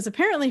career because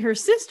apparently her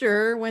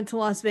sister went to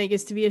Las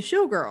Vegas to be a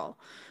showgirl,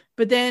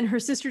 but then her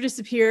sister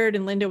disappeared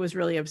and Linda was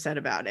really upset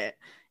about it.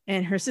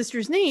 And her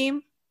sister's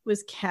name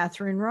was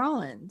Catherine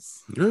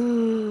Rollins.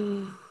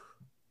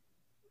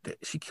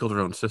 She killed her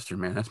own sister,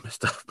 man. That's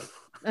messed up.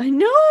 I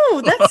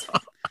know. That's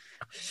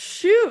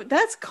shoot.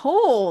 That's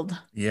cold.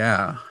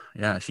 Yeah.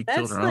 She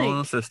killed her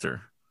own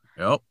sister.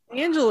 Yep.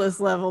 Angela's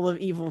level of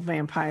evil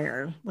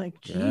vampire. Like,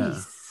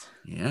 jeez.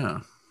 Yeah.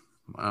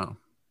 Wow.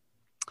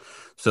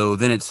 So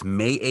then it's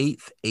May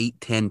 8th,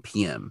 8:10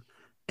 p.m.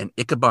 and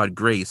Ichabod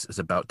Grace is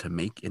about to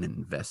make an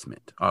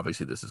investment.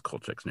 Obviously, this is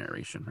Kolchak's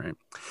narration, right?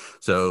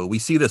 So we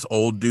see this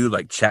old dude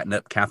like chatting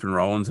up Catherine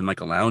Rollins in like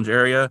a lounge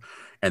area.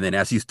 And then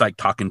as he's like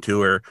talking to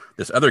her,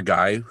 this other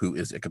guy who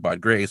is Ichabod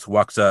Grace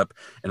walks up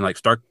and like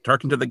start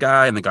talking to the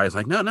guy. And the guy's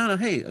like, no,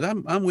 hey,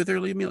 I'm with her,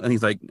 leave me. And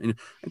he's like, and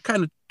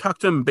kind of talk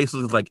to him and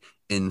basically like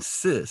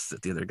insists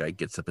that the other guy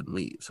gets up and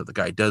leaves. So the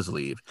guy does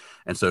leave.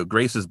 And so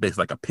Grace is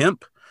basically like a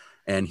pimp.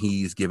 And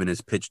he's given his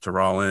pitch to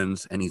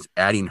Rollins and he's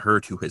adding her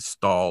to his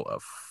stall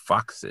of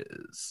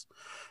foxes.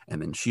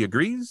 And then she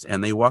agrees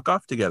and they walk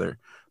off together.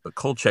 But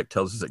Kolchak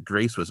tells us that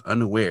Grace was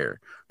unaware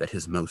that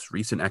his most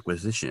recent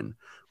acquisition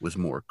was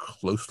more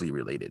closely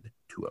related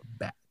to a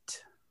bat.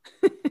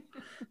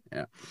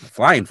 Yeah. A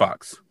flying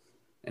fox.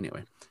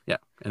 Anyway. Yeah.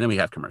 And then we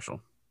have commercial.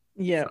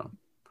 Yeah.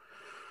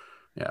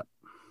 Yeah.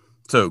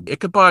 So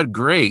Ichabod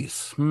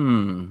Grace. I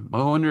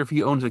wonder if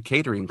he owns a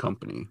catering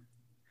company.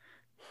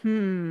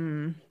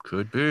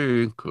 Could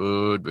be.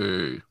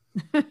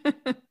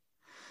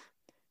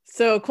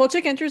 So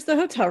Kolchak enters the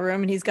hotel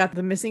room and he's got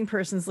the missing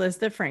persons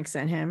list that Frank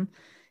sent him.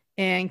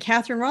 And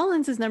Catherine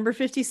Rollins is number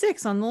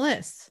 56 on the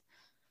list.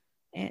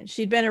 And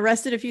she'd been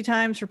arrested a few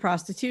times for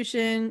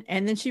prostitution.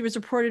 And then she was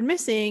reported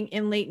missing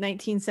in late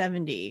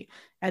 1970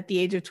 at the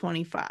age of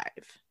 25.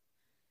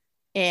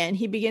 And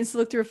he begins to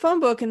look through a phone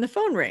book and the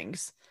phone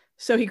rings.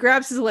 So he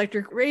grabs his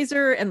electric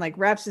razor and like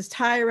wraps his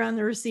tie around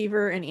the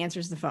receiver and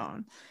answers the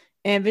phone.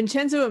 And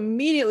Vincenzo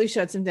immediately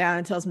shuts him down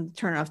and tells him to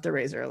turn off the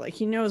razor. Like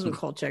he knows what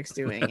Kolchak's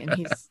doing.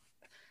 And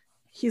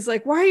he's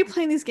like, why are you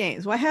playing these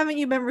games? Why haven't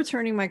you been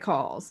returning my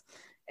calls?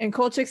 And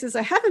Kolchak says,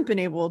 I haven't been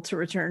able to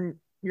return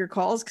your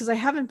calls because I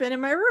haven't been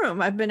in my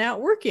room. I've been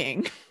out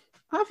working,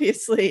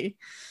 obviously.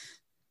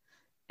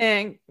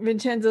 And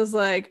Vincenzo's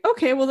like,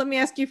 okay, well, let me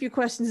ask you a few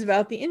questions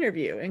about the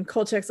interview. And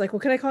Kolchak's like, well,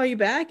 can I call you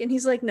back? And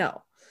he's like,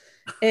 no.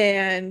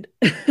 And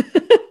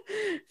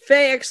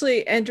Faye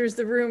actually enters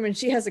the room and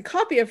she has a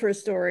copy of her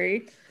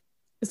story.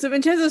 So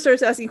Vincenzo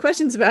starts asking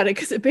questions about it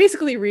because it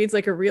basically reads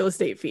like a real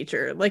estate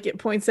feature. Like it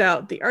points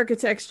out the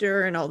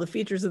architecture and all the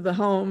features of the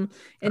home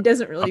and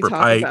doesn't really copper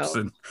talk pipes about.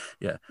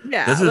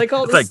 And, like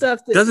all the stuff.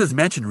 Does this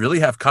mansion really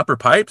have copper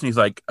pipes? And he's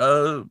like,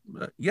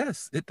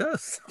 yes, it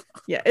does.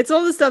 Yeah, it's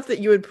all the stuff that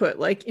you would put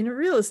like in a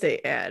real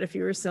estate ad if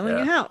you were selling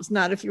a house,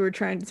 not if you were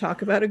trying to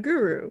talk about a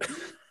guru.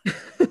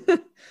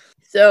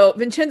 So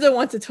Vincenzo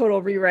wants a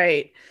total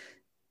rewrite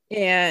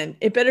and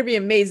it better be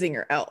amazing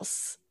or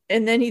else.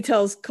 And then he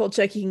tells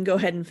Kolchak he can go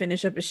ahead and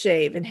finish up a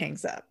shave and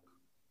hangs up.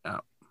 Oh,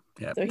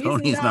 yeah. So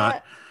Tony's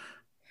not.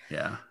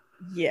 Yeah.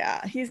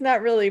 Yeah, he's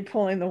not really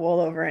pulling the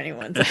wool over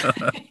anyone's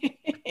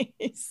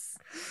eyes.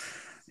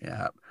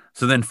 Yeah.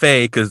 So then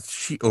Faye, because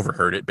she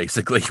overheard it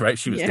basically, right?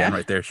 She was standing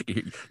right there.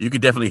 You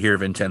could definitely hear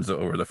Vincenzo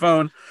over the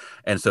phone.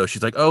 And so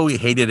she's like, oh, he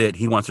hated it.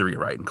 He wants a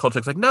rewrite. And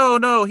Kolchak's like,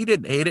 no, he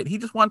didn't hate it. He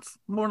just wants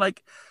more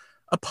like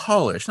a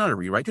polish, not a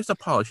rewrite, just a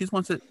polish. He just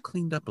wants it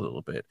cleaned up a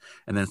little bit.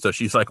 And then so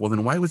she's like, well,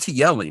 then why was he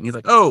yelling? And he's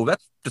like, oh,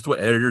 that's just what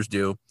editors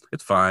do.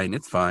 It's fine.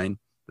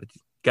 But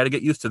you got to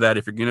get used to that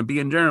if you're going to be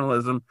in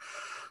journalism.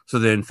 So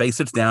then Faye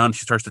sits down.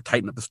 She starts to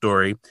tighten up the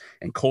story.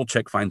 And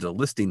Kolchak finds a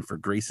listing for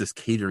Grace's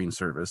catering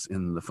service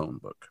in the phone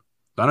book.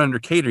 Not under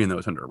catering, though,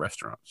 it's under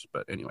restaurants.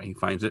 But anyway, he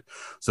finds it.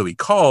 So he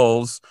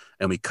calls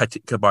and we cut to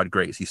Ichabod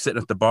Grace. He's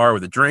sitting at the bar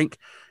with a drink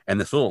and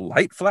this little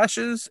light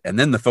flashes and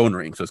then the phone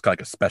rings. So it's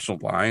like a special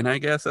line, I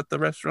guess, at the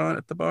restaurant,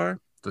 at the bar.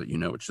 So that you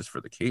know it's just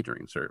for the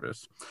catering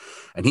service.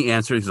 And he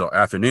answers, he's all,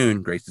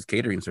 afternoon, Grace's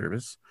catering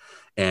service.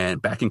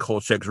 And back in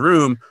Kolchak's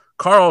room,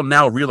 Carl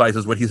now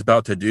realizes what he's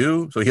about to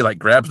do. So he like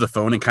grabs the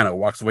phone and kind of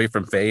walks away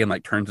from Faye and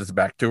like turns his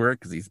back to her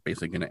because he's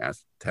basically going to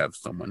ask to have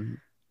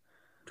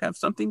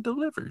something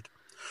delivered.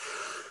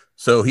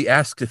 So he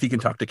asks if he can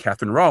talk to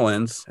Catherine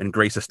Rollins, and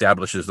Grace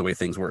establishes the way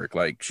things work.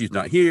 Like, she's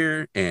not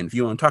here, and if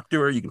you want to talk to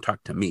her, you can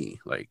talk to me.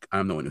 Like,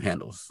 I'm the one who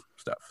handles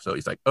stuff. So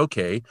he's like,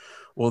 okay,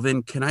 well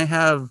then can I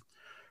have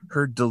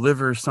her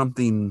deliver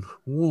something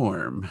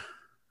warm?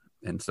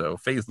 And so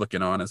Faye's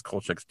looking on as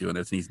Kolchak's doing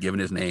this, and he's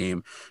giving his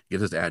name,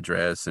 gives his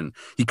address, and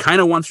he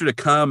kind of wants her to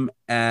come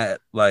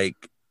at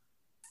like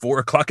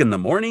 4:00 in the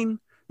morning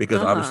because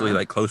obviously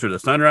like closer to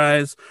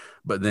sunrise.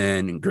 But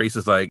then Grace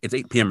is like, it's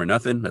 8 p.m. or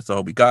nothing. That's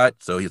all we got.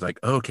 So he's like,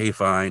 okay,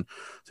 fine.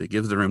 So he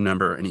gives the room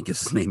number and he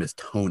gives his name is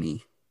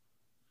Tony.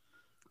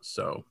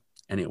 So,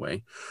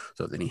 Anyway,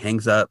 so then he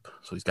hangs up.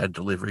 So he's got a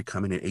delivery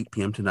coming at 8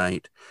 p.m.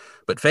 tonight.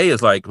 But Faye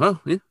is like, well,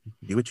 yeah,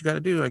 do what you got to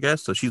do, I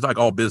guess. So she's like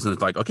all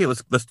business, like, okay,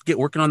 let's get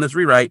working on this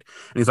rewrite.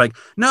 And he's like,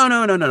 no,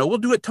 we'll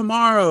do it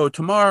tomorrow.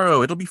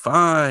 It'll be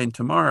fine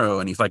tomorrow.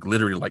 And he's like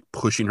literally like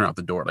pushing her out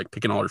the door, like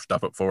picking all her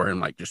stuff up for her and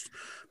like just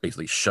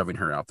basically shoving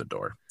her out the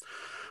door.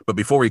 But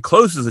before he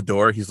closes the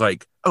door, he's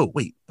like, oh,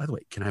 wait, by the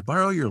way, can I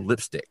borrow your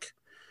lipstick?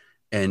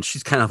 And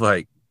she's kind of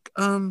like,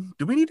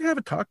 do we need to have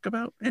a talk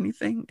about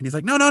anything? And he's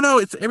like, no,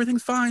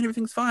 everything's fine.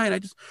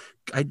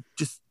 I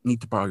just need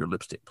to borrow your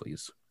lipstick,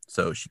 please.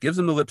 So she gives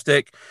him the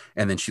lipstick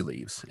and then she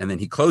leaves. And then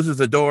he closes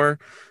the door and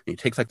he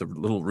takes like the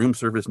little room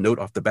service note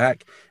off the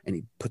back and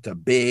he puts a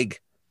big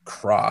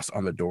cross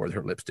on the door with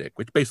her lipstick,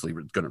 which basically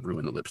is going to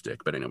ruin the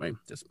lipstick. But anyway,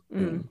 just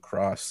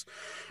cross.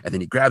 And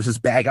then he grabs his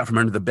bag out from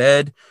under the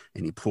bed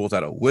and he pulls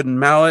out a wooden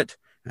mallet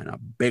and a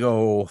big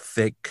old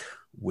thick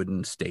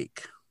wooden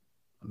stake,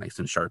 nice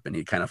and sharp. And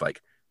he kind of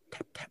like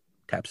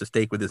taps the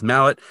stake with his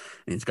mallet,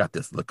 and he's got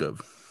this look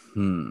of,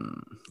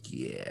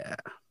 yeah.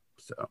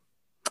 So,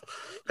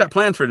 got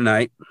plans for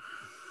tonight.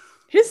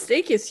 His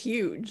stake is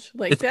huge.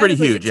 Like it's pretty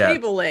huge. Like a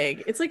table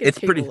leg. It's like a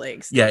table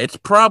leg. Yeah, it's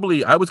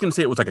probably. I was gonna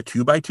say it was like a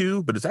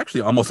 2x2, but it's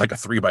actually almost like a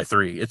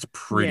 3x3. It's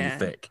pretty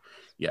thick.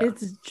 Yeah,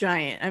 it's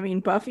giant. I mean,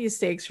 Buffy's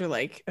stakes are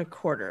like a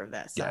quarter of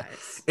that size.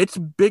 Yeah. It's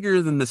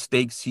bigger than the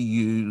stakes he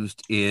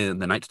used in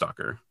the Night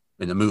Stalker.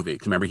 In the movie,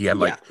 because remember he had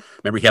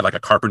like a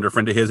carpenter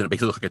friend of his, and it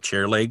basically looked like a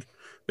chair leg,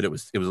 but it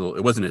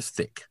wasn't as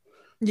thick.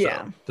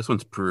 Yeah, so this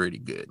one's pretty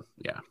good.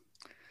 Yeah,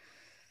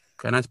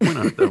 got a nice point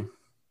on it though.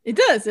 It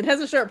does. It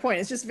has a sharp point.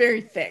 It's just very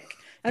thick.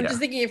 I'm just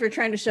thinking if you're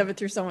trying to shove it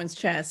through someone's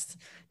chest,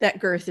 that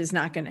girth is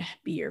not going to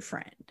be your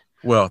friend.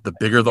 Well, the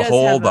bigger the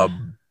hole, the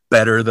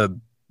better the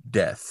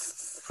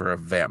death for a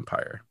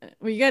vampire.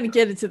 Well, you got to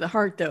get it to the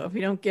heart, though. If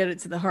you don't get it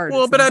to the heart,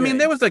 well, but I mean,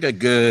 there was like a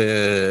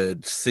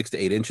good 6 to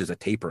 8 inches of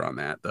taper on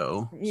that,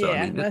 though. So yeah,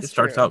 I mean, it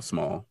starts out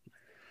small.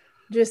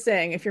 Just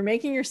saying, if you're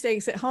making your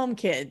steaks at home,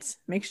 kids,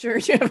 make sure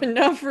you have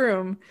enough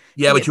room.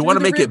 Yeah, but you want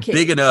to make it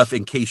big enough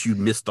in case you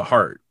miss the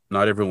heart.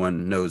 Not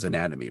everyone knows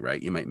anatomy,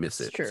 right? You might miss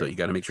it, so you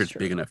got to make sure it's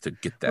big enough to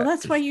get that. Well,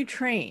 that's why you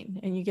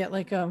train and you get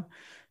like a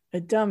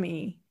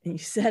dummy and you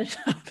set it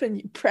up and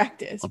you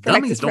practice. Well,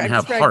 dummies don't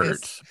have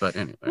hearts, but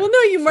anyway. Well,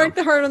 no, you mark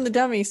the heart on the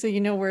dummy so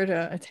you know where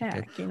to attack.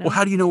 Okay. You know? Well,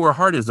 how do you know where a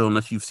heart is though,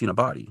 unless you've seen a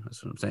body?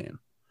 That's what I'm saying.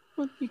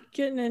 Well, you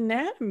get an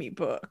anatomy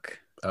book.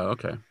 Oh,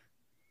 okay.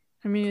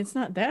 I mean, it's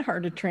not that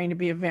hard to train to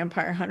be a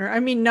vampire hunter. I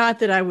mean, not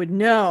that I would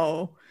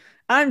know.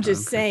 I'm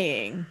just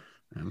saying.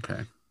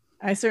 Okay.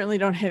 I certainly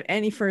don't have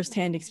any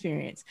firsthand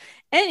experience.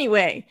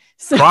 Anyway,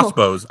 so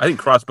crossbows. I think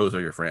crossbows are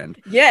your friend.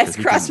 Yes,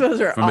 crossbows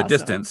are from awesome. A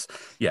distance.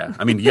 Yeah,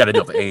 I mean you got to be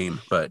able to aim,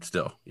 but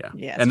still, yeah.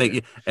 Yeah,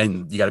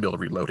 and you got to be able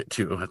to reload it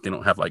too. They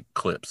don't have like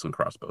clips on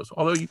crossbows.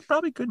 Although you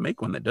probably could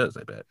make one that does.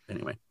 I bet.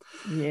 Anyway.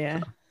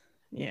 Yeah,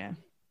 yeah.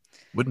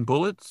 Wooden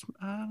bullets?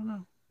 I don't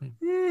know.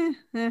 I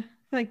feel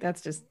like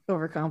that's just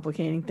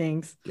overcomplicating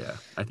things. Yeah,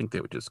 I think they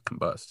would just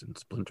combust and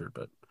splinter,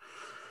 but.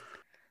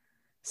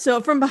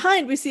 So from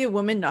behind, we see a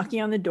woman knocking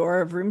on the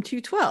door of room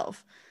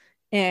 212.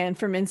 And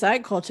from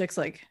inside, Kolchak's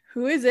like,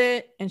 who is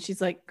it? And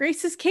she's like,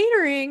 Grace's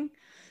Catering.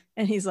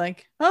 And he's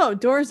like, oh,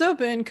 door's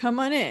open. Come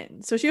on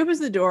in. So she opens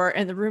the door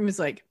and the room is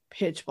like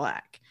pitch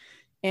black.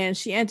 And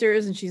she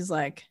enters and she's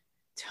like,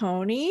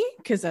 Tony,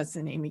 because that's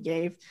the name he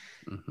gave.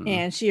 Mm-hmm.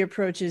 And she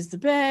approaches the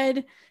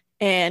bed.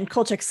 And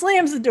Kolchak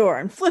slams the door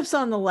and flips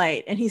on the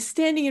light. And he's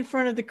standing in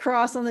front of the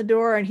cross on the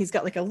door. And he's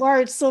got like a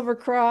large silver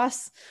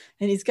cross.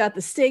 And he's got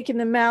the stake and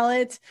the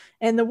mallet.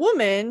 And the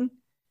woman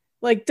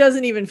like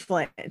doesn't even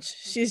flinch.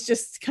 She's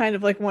just kind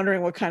of like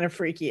wondering what kind of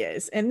freak he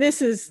is. And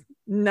this is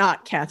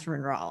not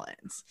Catherine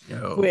Rollins,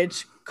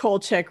 which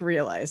Kolchak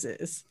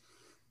realizes.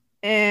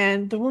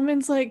 And the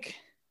woman's like,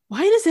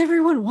 why does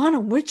everyone want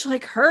a witch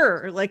like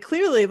her? Like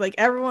clearly like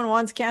everyone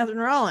wants Catherine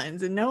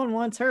Rollins and no one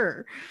wants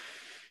her.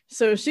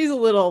 So she's a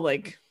little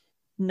like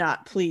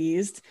not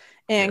pleased.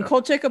 And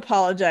Kolchak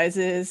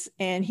apologizes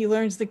and he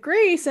learns that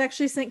Grace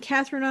actually sent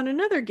Catherine on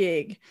another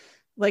gig,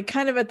 like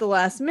kind of at the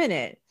last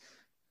minute.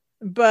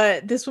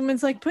 But this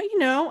woman's like, but you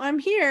know, I'm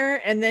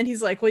here. And then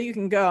he's like, well, you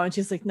can go. And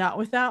she's like, not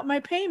without my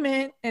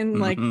payment.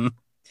 And like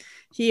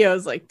he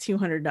owes like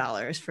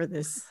 $200 for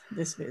this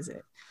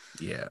visit.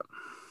 Yeah.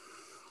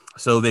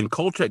 So then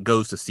Kolchak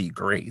goes to see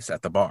Grace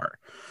at the bar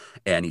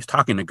and he's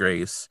talking to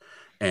Grace.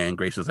 And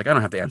Grace was like, I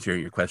don't have to answer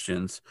your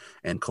questions.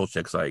 And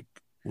Kolchak's like,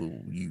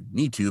 well, you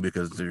need to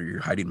because you're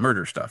hiding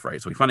murder stuff,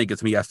 right? So he finally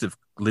gets me asked if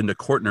Linda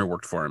Kortner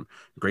worked for him.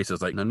 Grace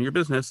is like, none of your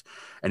business.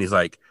 And he's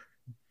like,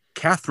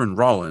 Catherine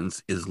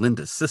Rollins is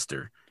Linda's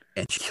sister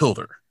and she killed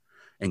her.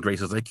 And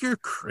Grace is like, you're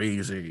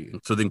crazy.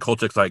 And so then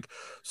Kolchak's like,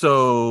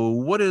 so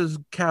what has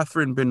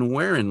Catherine been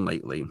wearing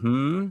lately?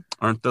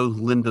 Aren't those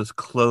Linda's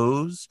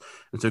clothes?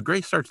 And so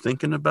Grace starts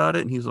thinking about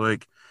it. And he's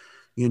like,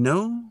 you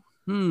know,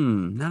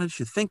 now that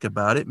you think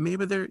about it,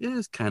 maybe there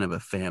is kind of a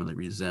family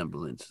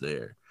resemblance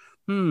there.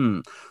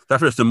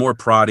 After some more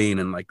prodding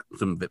and like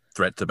some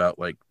threats about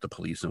like the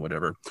police and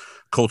whatever,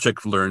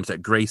 Kolchak learns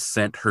that Grace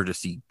sent her to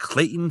see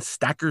Clayton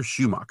Stacker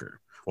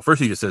Schumacher, Well,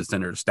 first he just says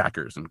send her to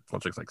Stackers, and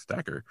Kolchak's like,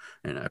 Stacker?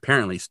 And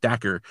apparently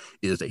Stacker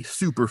is a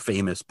super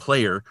famous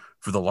player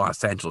for the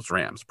Los Angeles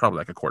Rams, probably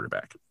like a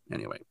quarterback.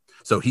 Anyway,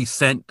 so he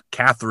sent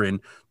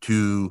Catherine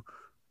to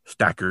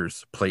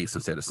Stacker's place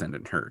instead of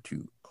sending her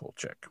to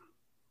Kolchak.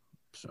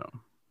 So,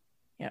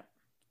 yep.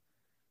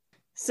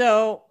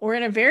 So we're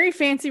in a very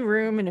fancy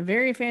room in a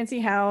very fancy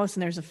house,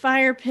 and there's a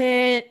fire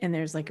pit, and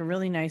there's like a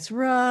really nice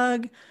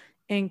rug,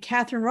 and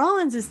Catherine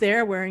Rollins is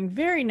there wearing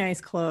very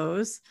nice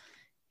clothes.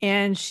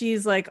 And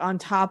she's like on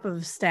top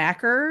of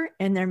Stacker,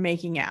 and they're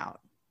making out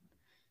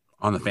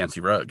on the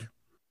fancy rug.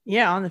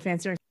 Yeah, on the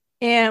fancy rug.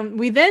 And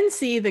we then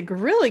see the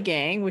Gorilla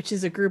Gang, which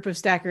is a group of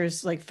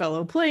Stacker's like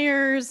fellow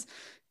players,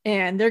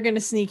 and they're going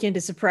to sneak in to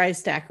surprise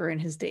Stacker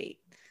and his date.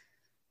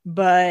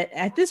 But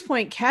at this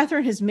point,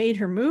 Catherine has made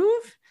her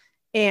move,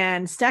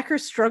 and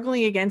Stacker's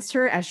struggling against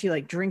her as she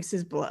like drinks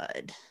his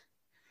blood.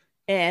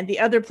 And the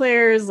other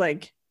players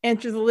like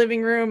enter the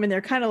living room, and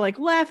they're kind of like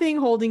laughing,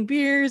 holding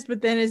beers.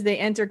 But then as they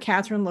enter,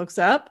 Catherine looks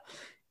up,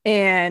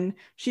 and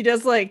she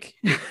does like,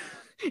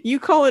 you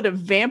call it a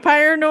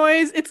vampire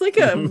noise. It's like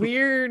a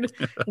weird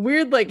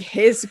like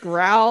hiss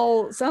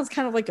growl. Sounds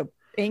kind of like a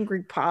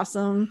angry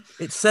possum.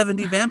 It's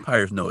 70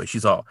 vampires noise.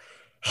 She's all,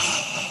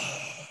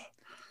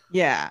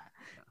 yeah.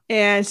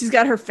 And she's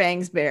got her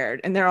fangs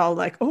bared, and they're all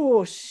like,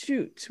 oh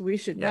shoot, we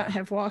should not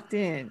have walked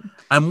in.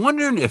 I'm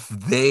wondering if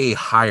they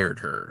hired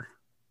her.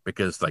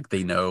 Because like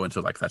they know, and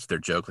so like that's their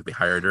joke. Like they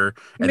hired her,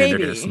 and then they're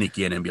gonna sneak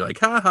in and be like,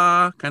 "Ha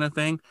ha," kind of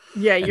thing.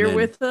 Yeah, and you're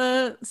with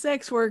a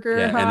sex worker.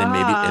 Yeah,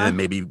 and then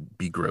maybe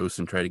be gross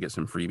and try to get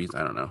some freebies.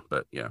 I don't know,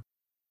 but yeah.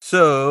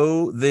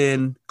 So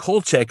then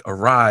Kolchak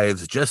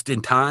arrives just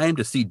in time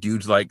to see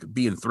dudes like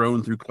being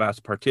thrown through glass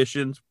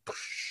partitions,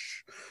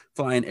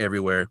 flying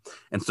everywhere,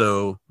 and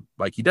so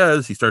like he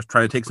does, he starts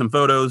trying to take some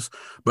photos,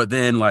 but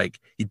then like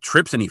he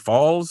trips and he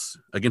falls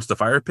against the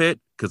fire pit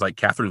because like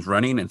Catherine's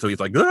running, and so he's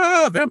like,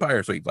 ah,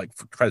 vampire. So he like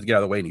tries to get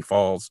out of the way, and he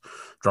falls,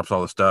 drops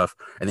all the stuff,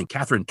 and then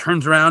Catherine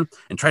turns around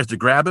and tries to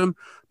grab him,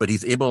 but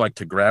he's able like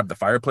to grab the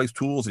fireplace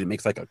tools, and he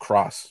makes like a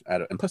cross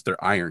out of, and plus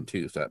they're iron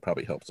too, so that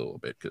probably helps a little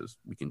bit because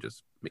we can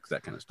just mix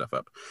that kind of stuff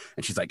up.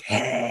 And she's like,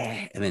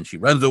 hey, and then she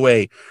runs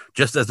away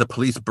just as the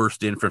police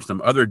burst in from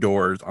some other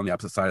doors on the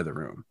opposite side of the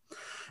room.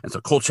 And so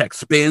Kolchak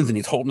spins, and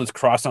he's holding his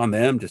cross on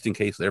them just in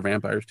case they're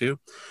vampires too.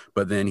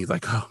 But then he's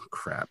like, oh,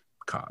 crap,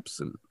 cops.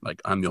 And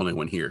like, I'm the only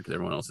one here because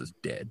everyone else is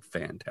dead.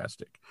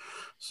 Fantastic.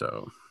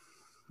 So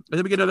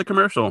then we get another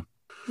commercial.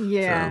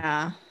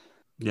 Yeah. So,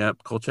 yep.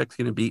 Kolchak's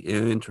going to be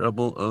in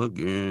trouble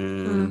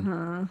again.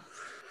 Mm-hmm.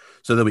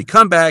 So then we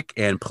come back,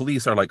 and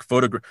police are like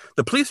the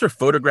police are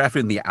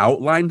photographing the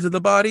outlines of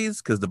the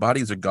bodies because the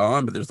bodies are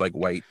gone, but there's like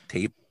white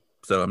tape.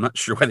 So I'm not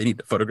sure why they need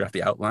to photograph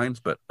the outlines,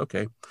 but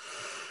okay.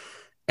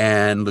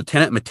 And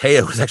Lieutenant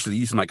Mateo was actually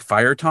using like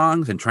fire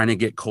tongs and trying to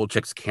get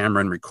Kolchak's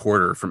camera and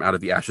recorder from out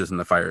of the ashes in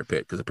the fire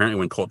pit. Because apparently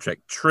when Kolchak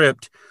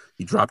tripped,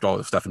 he dropped all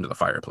his stuff into the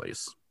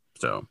fireplace.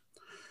 So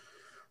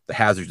the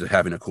hazards of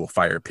having a cool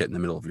fire pit in the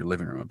middle of your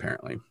living room,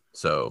 apparently.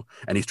 So,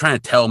 and he's trying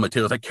to tell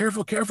Mateo, like,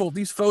 careful, careful.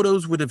 These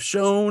photos would have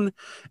shown.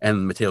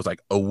 And Mateo's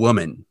like, a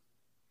woman.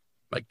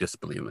 Like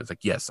disbelieving. It's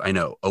like, yes, I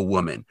know, a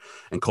woman.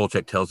 And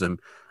Kolchak tells him,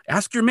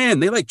 ask your men.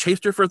 They like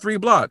chased her for 3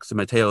 blocks. And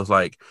Mateo's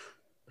like,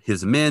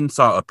 his men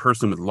saw a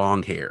person with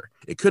long hair.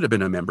 It could have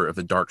been a member of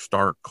the Dark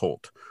Star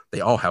cult.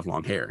 They all have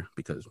long hair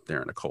because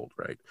they're in a cult,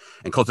 right?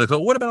 And Kolchak's like,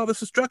 well, what about all this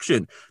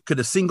destruction? Could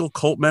a single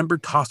cult member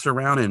toss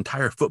around an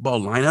entire football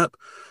lineup?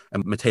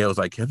 And Mateo's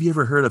like, have you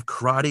ever heard of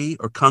karate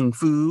or kung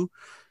fu?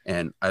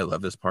 And I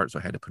love this part, so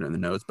I had to put it in the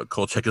notes. But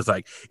Kolchak is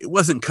like, it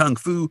wasn't kung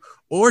fu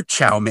or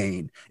chow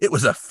mein. It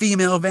was a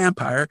female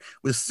vampire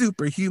with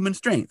superhuman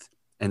strength.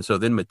 And so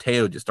then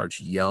Mateo just starts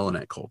yelling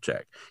at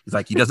Kolchak. He's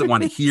like, he doesn't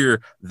want to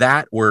hear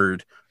that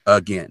word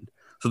again.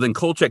 So then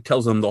Kolchak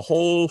tells him the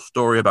whole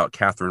story about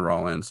Catherine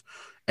Rollins,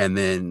 and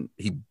then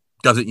he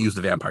doesn't use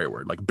the vampire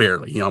word, like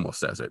barely. He almost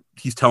says it.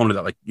 He's telling her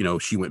that, like, you know,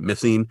 she went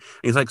missing. And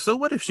he's like, so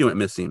what if she went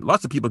missing?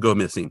 Lots of people go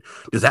missing.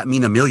 Does that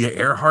mean Amelia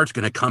Earhart's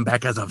going to come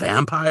back as a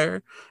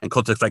vampire? And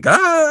Kolchak's like,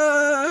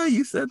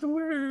 you said the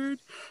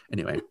word.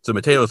 Anyway, so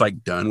Mateo is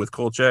like done with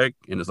Kolchak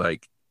and is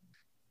like,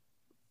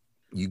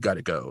 you got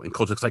to go. And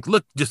Kolchak's like,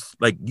 look, just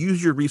like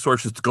use your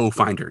resources to go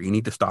find her. You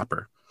need to stop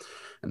her.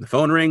 And the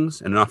phone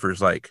rings, and an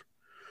officer's like,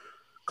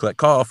 collect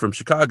call from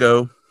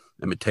Chicago.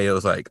 And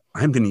Mateo's like,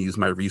 I'm going to use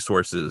my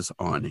resources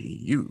on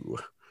you.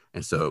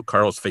 And so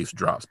Carl's face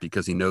drops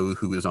because he knows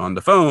who is on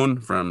the phone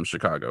from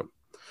Chicago.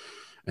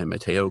 And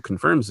Mateo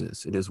confirms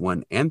this. It is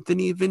one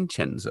Anthony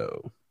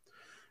Vincenzo.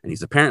 And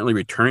he's apparently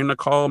returning a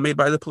call made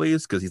by the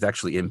police because he's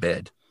actually in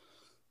bed.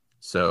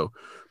 So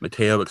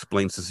Mateo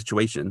explains the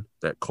situation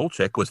that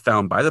Kolchak was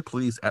found by the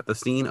police at the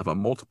scene of a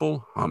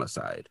multiple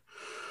homicide.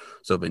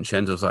 So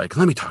Vincenzo's like,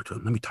 let me talk to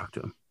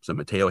him. So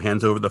Mateo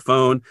hands over the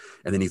phone,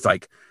 and then he's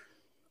like,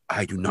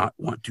 I do not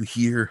want to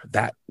hear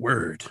that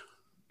word.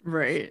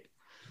 Right.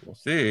 We'll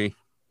see.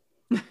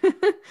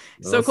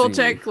 So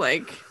Kolchak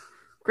like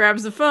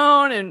grabs the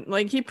phone, and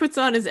like he puts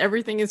on his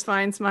everything is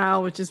fine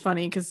smile, which is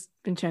funny because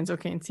Vincenzo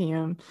can't see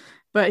him.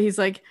 But he's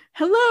like,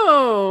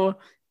 hello.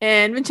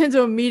 And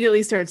Vincenzo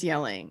immediately starts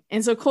yelling.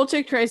 And so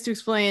Kolchak tries to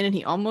explain, and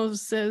he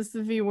almost says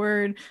the V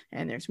word,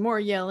 and there's more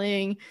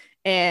yelling.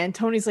 And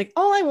Tony's like,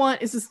 all I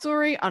want is a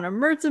story on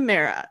Omerta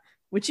Mera,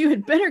 which you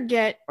had better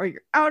get or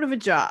you're out of a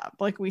job.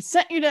 Like, we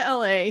sent you to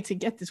LA to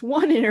get this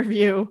one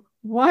interview.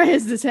 Why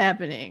is this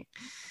happening?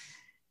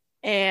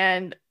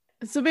 And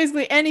so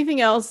basically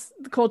anything else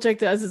Kolchak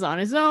does is on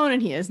his own,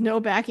 and he has no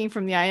backing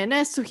from the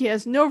INS, so he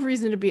has no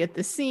reason to be at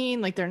the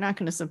scene. Like, they're not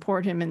going to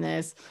support him in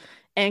this.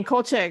 And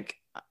Kolchak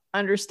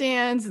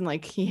understands, and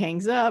like he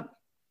hangs up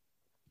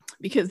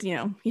because, you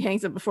know, he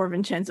hangs up before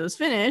Vincenzo's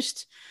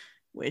finished,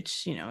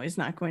 which, you know, is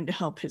not going to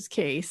help his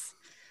case.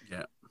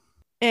 Yeah.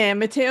 And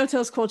Mateo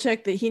tells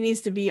Kolchak that he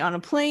needs to be on a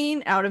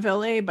plane out of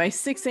LA by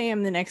 6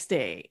 a.m. the next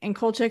day. And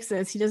Kolchak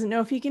says he doesn't know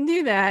if he can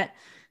do that,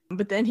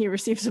 but then he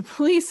receives a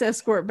police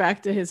escort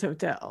back to his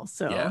hotel.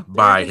 So yeah,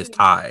 by his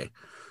tie.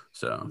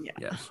 So yeah,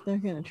 yes, they're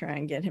gonna try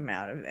and get him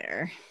out of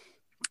there.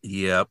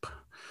 Yep.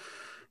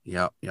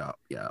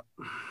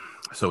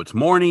 So it's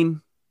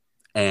morning,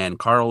 and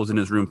Carl is in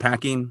his room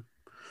packing,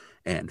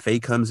 and Faye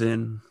comes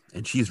in,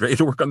 and she's ready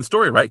to work on the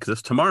story, right? Because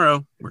it's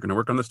tomorrow. We're going to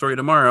work on the story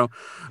tomorrow.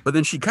 But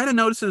then she kind of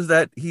notices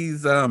that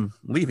he's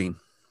leaving.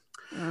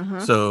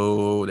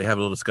 So they have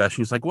a little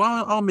discussion. He's like,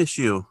 well, I'll miss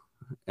you.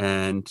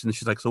 And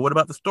she's like, so what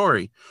about the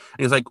story?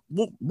 And he's like,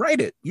 well, write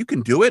it. You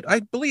can do it. I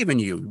believe in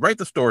you. Write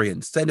the story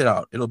and send it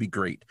out. It'll be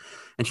great.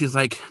 And she's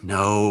like,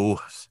 no,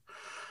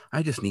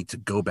 I just need to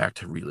go back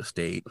to real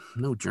estate.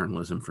 No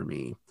journalism for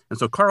me. And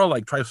so Carl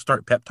like tries to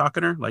start pep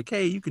talking her, like,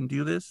 hey, you can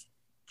do this.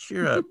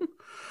 Cheer up.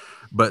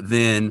 But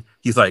then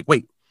he's like,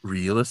 wait,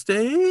 real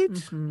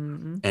estate?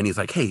 And he's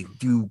like, hey,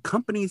 do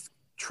companies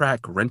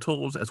track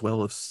rentals as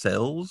well as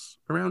sales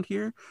around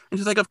here? And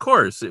she's like, of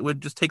course, it would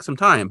just take some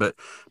time. But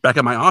back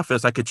at my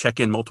office, I could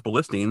check in multiple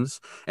listings.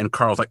 And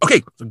Carl's like,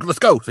 okay, so let's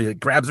go. So he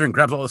grabs her and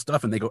grabs all this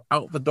stuff, and they go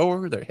out the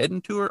door. They're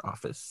heading to her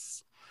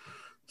office.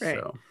 Right.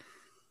 So.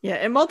 Yeah,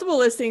 and multiple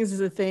listings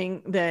is a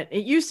thing that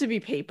it used to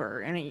be paper,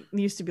 and it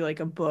used to be like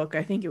a book.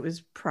 I think it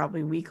was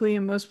probably weekly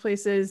in most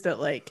places, that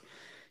like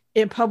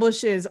it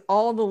publishes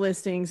all the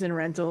listings and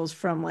rentals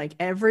from like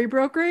every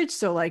brokerage.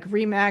 So like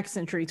Remax,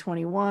 Century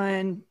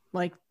 21,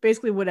 like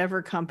basically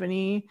whatever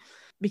company,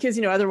 because,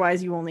 you know,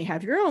 otherwise you only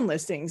have your own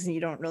listings and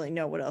you don't really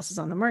know what else is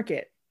on the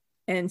market.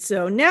 And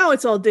so now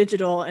it's all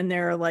digital, and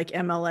there are like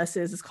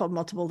MLSs, it's called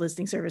multiple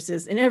listing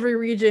services, in every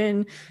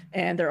region,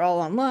 and they're all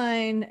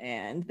online.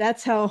 And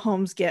that's how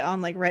homes get on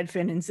like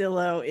Redfin and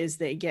Zillow, is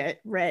they get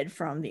read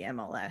from the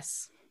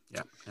MLS.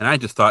 Yeah. And I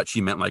just thought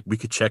she meant like we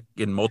could check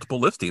in multiple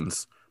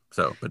listings.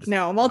 So, but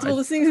no, multiple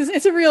listings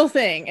it's a real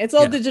thing. It's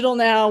all digital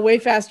now, way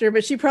faster,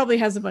 but she probably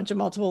has a bunch of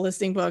multiple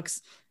listing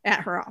books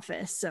at her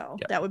office. So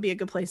that would be a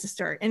good place to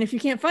start. And if you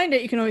can't find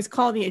it, you can always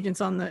call the agents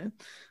on the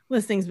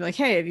listings, be like,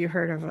 hey, have you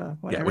heard of a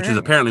whatever? Yeah, which is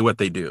apparently what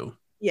they do.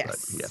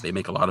 Yes. But, yeah, they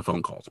make a lot of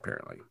phone calls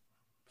apparently.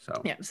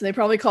 So yeah, so they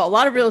probably call a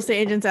lot of real estate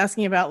agents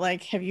asking about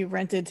like, have you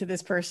rented to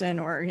this person,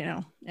 or, you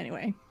know,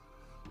 anyway.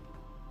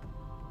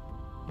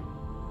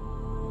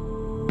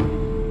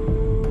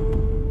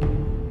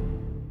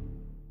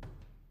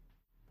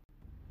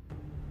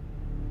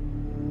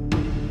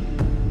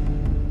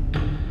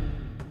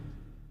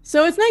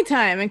 So it's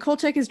nighttime, and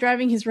Kolchak is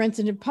driving his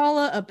rented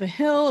Impala up a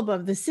hill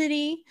above the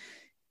city.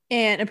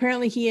 And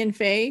apparently he and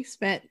Faye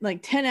spent like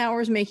 10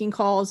 hours making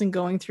calls and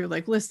going through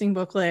like listing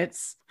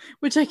booklets,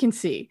 which I can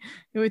see.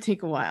 It would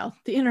take a while.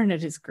 The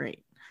internet is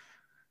great.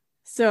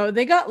 So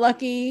they got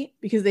lucky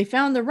because they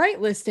found the right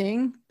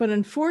listing, but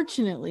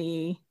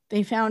unfortunately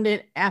they found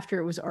it after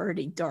it was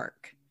already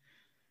dark.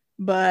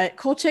 But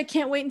Kolchak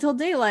can't wait until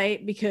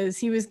daylight because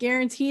he was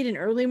guaranteed an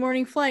early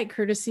morning flight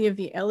courtesy of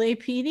the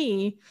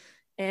LAPD.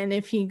 And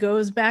if he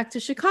goes back to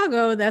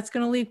Chicago, that's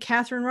going to leave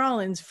Catherine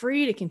Rollins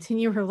free to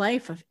continue her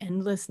life of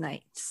endless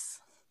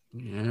nights.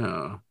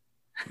 Yeah.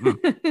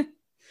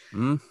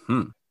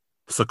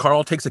 So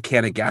Carl takes a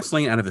can of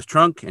gasoline out of his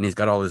trunk, and he's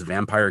got all his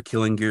vampire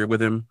killing gear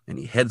with him, and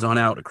he heads on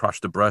out across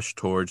the brush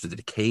towards the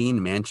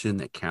decaying mansion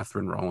that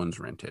Catherine Rollins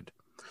rented.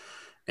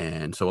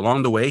 And so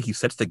along the way, he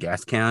sets the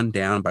gas can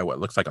down by what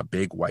looks like a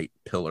big white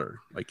pillar,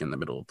 like in the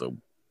middle of the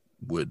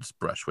woods,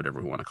 brush,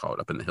 whatever we want to call it,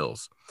 up in the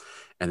hills.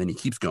 And then he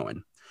keeps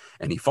going.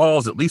 And he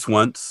falls at least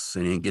once,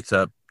 and he gets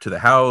up to the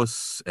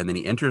house, and then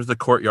he enters the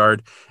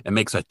courtyard and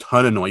makes a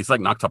ton of noise. He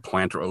like knocks a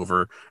planter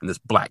over, and this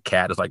black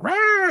cat is like,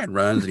 rah, and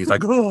runs, and he's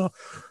like, oh.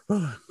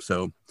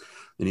 So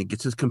then he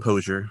gets his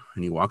composure,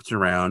 and he walks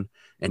around,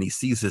 and he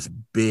sees this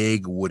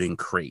big wooden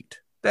crate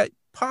that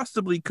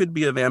possibly could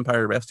be a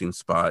vampire resting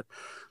spot.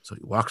 So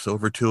he walks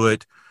over to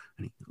it,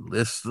 and he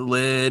lifts the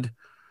lid,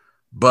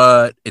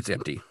 but it's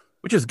empty.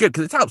 Which is good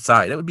because it's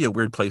outside. That would be a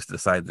weird place to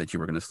decide that you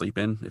were going to sleep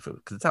in because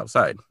it's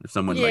outside. If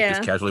someone like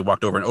just casually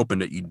walked over and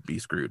opened it, you'd be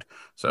screwed.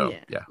 So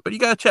yeah, but you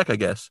got to check, I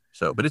guess.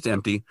 So, but it's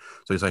empty.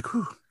 So he's like,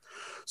 whew.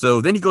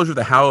 So then he goes to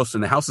the house,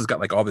 and the house has got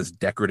like all this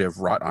decorative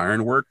wrought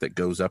iron work that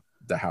goes up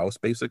the house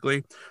basically.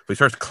 So he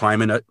starts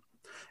climbing it,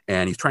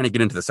 and he's trying to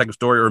get into the second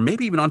story or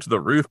maybe even onto the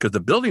roof because the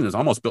building is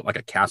almost built like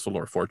a castle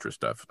or fortress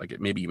stuff. Like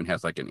it maybe even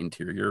has like an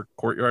interior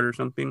courtyard or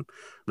something. I'm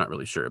not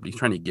really sure, but he's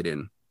trying to get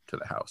in to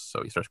the house.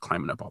 So he starts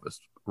climbing up all this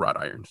wrought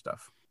iron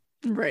stuff.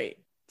 Right.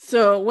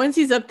 So once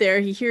he's up there,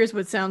 he hears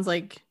what sounds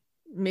like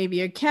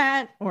maybe a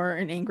cat or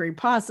an angry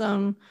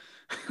possum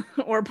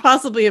or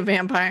possibly a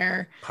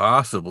vampire.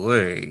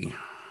 Possibly.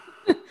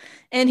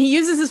 And he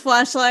uses his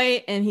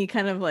flashlight and he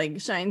kind of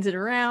like shines it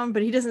around,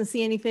 but he doesn't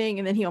see anything.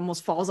 And then he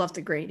almost falls off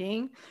the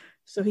grating.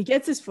 So he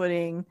gets his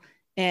footing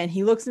and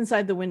he looks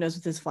inside the windows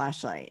with his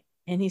flashlight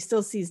and he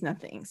still sees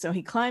nothing. So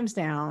he climbs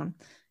down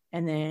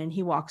and then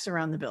he walks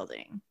around the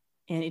building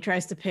and he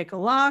tries to pick a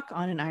lock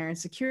on an iron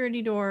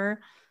security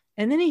door.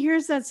 And then he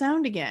hears that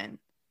sound again.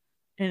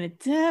 And it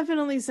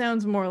definitely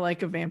sounds more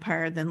like a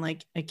vampire than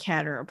like a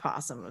cat or a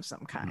possum of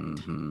some kind.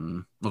 Mm-hmm.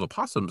 Well, the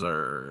possums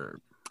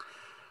are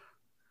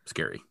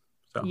scary.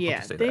 So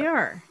yeah, they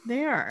are.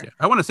 They are. Yeah.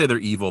 I want to say they're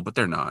evil, but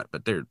they're not.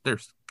 But they're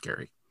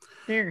scary.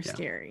 They're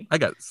scary. I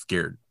got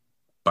scared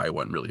by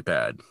one really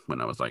bad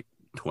when I was like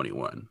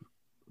 21.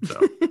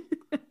 So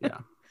yeah,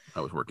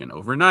 I was working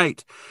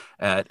overnight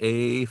at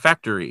a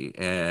factory,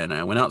 and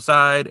I went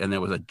outside, and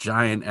there was a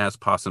giant ass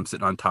possum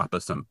sitting on top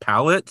of some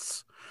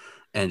pallets,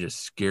 and just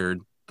scared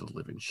the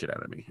living shit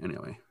out of me.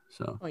 Anyway,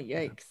 so oh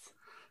yikes.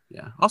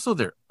 Yeah. Also,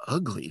 they're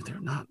ugly.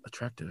 They're not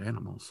attractive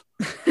animals.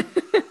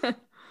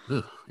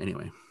 Ugh.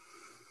 Anyway.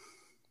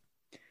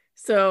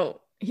 So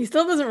he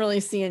still doesn't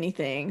really see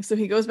anything. So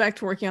he goes back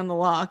to working on the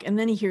lock and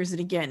then he hears it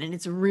again and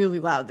it's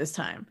really loud this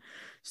time.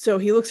 So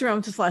he looks around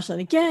with his flashlight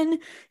again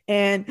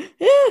and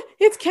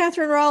it's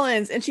Catherine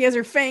Rollins and she has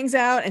her fangs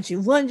out and she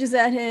lunges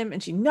at him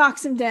and she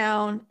knocks him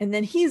down. And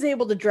then he's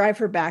able to drive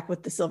her back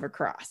with the silver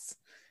cross.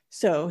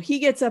 So he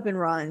gets up and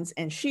runs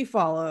and she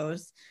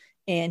follows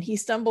and he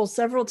stumbles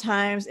several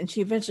times and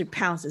she eventually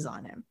pounces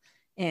on him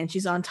and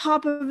she's on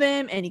top of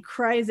him and he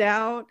cries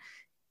out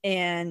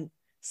and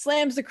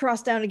slams the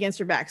cross down against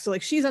her back. So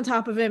like she's on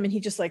top of him and he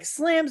just like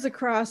slams the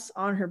cross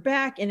on her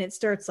back and it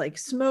starts like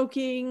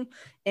smoking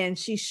and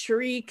she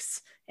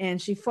shrieks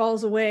and she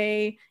falls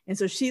away. And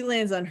so she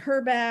lands on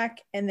her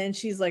back and then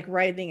she's like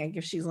writhing. I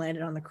guess she's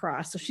landed on the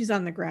cross. So she's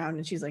on the ground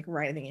and she's like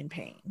writhing in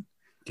pain.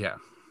 Yeah.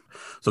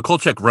 So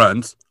Kolchak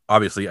runs,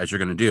 obviously, as you're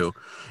going to do.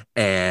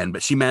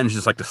 But she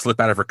manages like to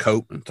slip out of her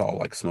coat and it's all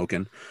like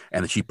smoking.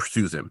 And then she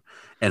pursues him.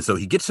 And so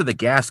he gets to the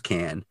gas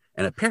can.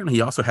 And apparently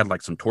he also had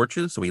like some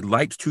torches. So he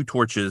lights 2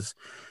 torches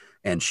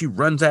and she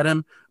runs at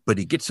him. But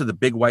he gets to the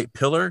big white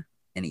pillar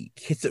and he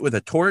hits it with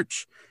a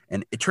torch.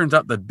 And it turns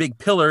out the big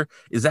pillar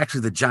is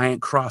actually the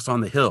giant cross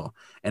on the hill.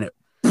 And it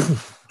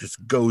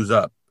just goes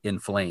up in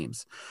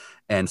flames.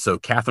 And so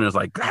Catherine is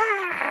like,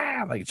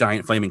 like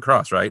giant flaming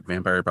cross, right?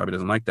 Vampire probably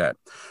doesn't like that.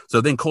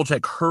 So then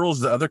Kolchak hurls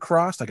the other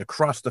cross like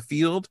across the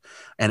field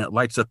and it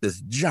lights up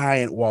this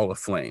giant wall of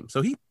flame.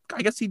 So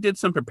I guess he did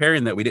some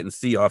preparing that we didn't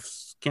see off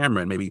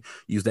camera and maybe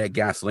use that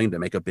gasoline to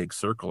make a big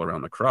circle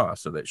around the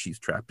cross so that she's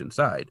trapped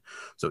inside.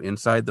 So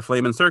inside the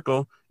flaming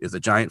circle is a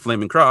giant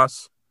flaming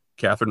cross,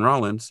 Catherine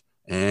Rollins,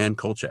 and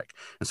Kolchak.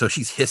 And so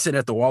she's hissing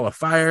at the wall of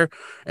fire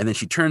and then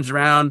she turns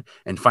around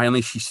and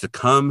finally she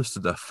succumbs to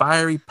the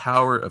fiery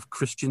power of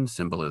Christian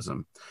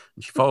symbolism.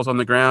 And she falls on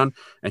the ground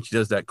and she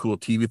does that cool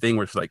TV thing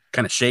where she like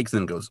kind of shakes and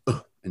then goes,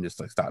 ugh, and just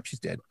like stops. She's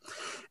dead.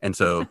 And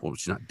so, well,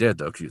 she's not dead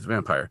though, because she's a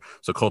vampire.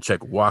 So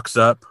Kolchak walks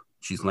up,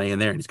 she's laying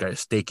there and he's got a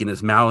stake in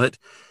his mallet.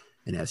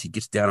 And as he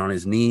gets down on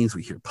his knees,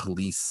 we hear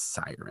police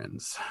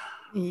sirens.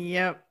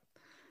 Yep.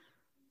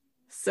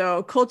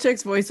 So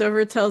Kolchak's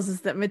voiceover tells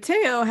us that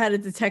Mateo had a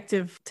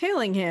detective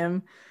tailing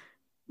him,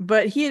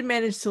 but he had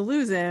managed to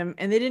lose him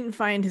and they didn't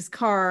find his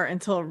car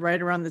until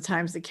right around the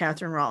times that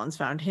Catherine Rollins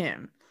found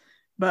him.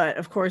 But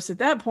of course, at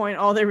that point,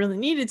 all they really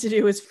needed to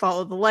do was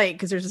follow the light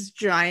because there's this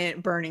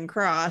giant burning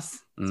cross.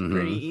 It's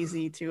pretty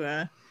easy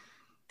to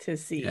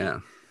see. Yeah.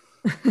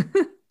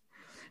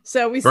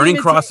 So we burning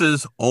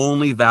crosses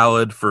only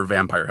valid for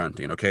vampire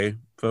hunting, okay,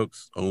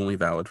 folks? Only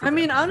valid for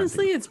honestly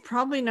hunting. It's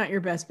probably not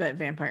your best bet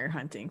vampire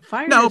hunting.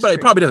 Fire but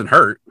it probably doesn't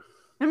hurt.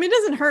 I mean, it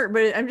doesn't hurt,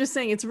 but I'm just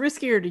saying it's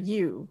riskier to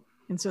you.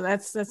 And so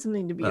that's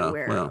something to be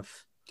aware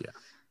of. Yeah.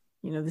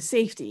 You know, the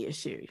safety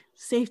issue.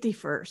 Safety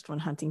first when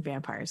hunting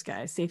vampires,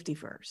 guys. Safety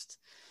first.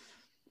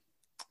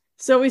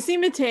 So we see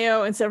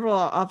Mateo and several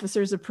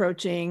officers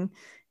approaching.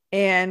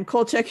 And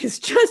Kolchak has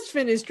just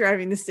finished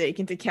driving the stake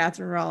into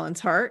Catherine Rollins'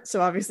 heart. So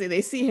obviously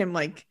they see him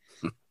like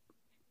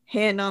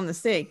hand on the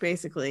stake,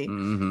 basically.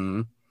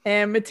 Mm-hmm.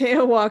 And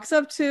Mateo walks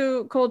up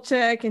to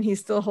Kolchak and he's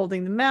still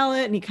holding the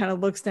mallet. And he kind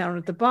of looks down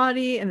at the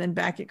body and then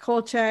back at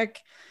Kolchak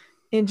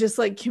in just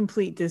like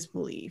complete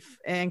disbelief.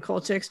 And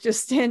Kolchak's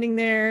just standing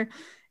there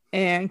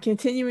and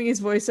continuing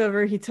his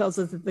voiceover. He tells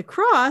us that the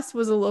cross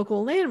was a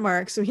local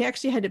landmark. So he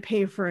actually had to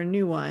pay for a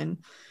new one,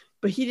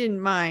 but he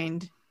didn't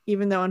mind,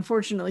 even though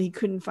unfortunately he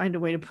couldn't find a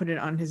way to put it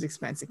on his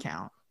expense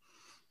account.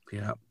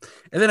 Yeah.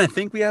 And then I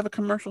think we have a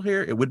commercial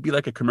here. It would be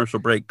like a commercial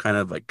break kind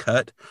of like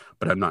cut,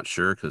 but I'm not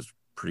sure because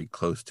pretty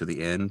close to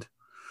the end.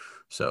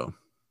 So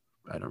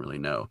I don't really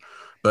know.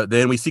 But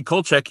then we see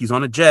Kolchak, he's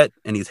on a jet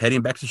and he's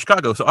heading back to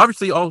Chicago. So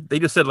obviously they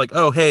just said like,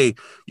 oh, hey,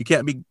 you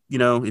can't be,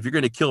 if you're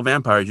going to kill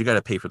vampires, you got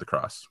to pay for the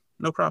cross.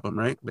 No problem,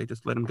 right? They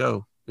just let him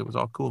go. It was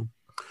all cool.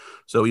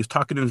 So he's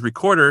talking to his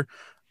recorder.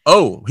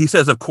 Oh, he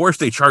says, of course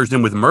they charged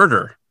him with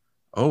murder.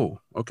 Oh,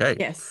 okay.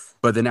 Yes.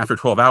 But then after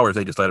 12 hours,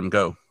 they just let him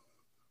go.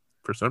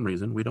 For some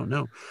reason, we don't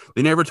know.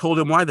 They never told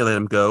him why they let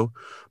him go.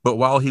 But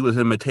while he was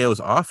in Mateo's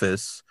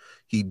office,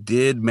 he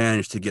did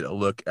manage to get a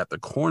look at the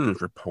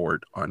coroner's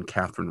report on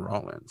Catherine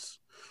Rollins.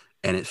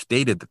 And it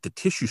stated that the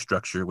tissue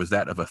structure was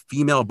that of a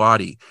female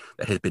body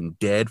that had been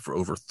dead for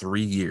over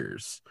 3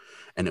 years.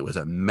 And it was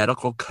a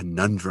medical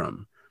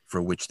conundrum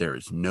for which there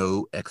is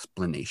no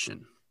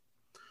explanation.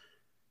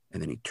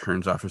 And then he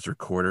turns off his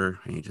recorder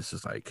and he just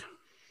is like,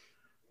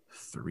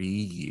 3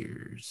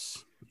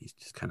 years. He's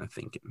just kind of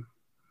thinking.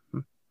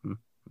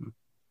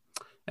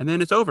 And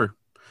then it's over.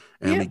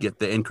 And we get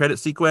the end credit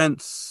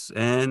sequence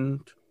and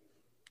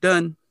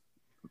done.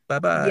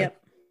 Bye-bye.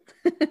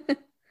 Yep.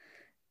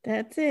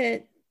 That's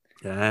it.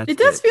 That's it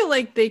does feel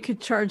like they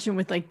could charge him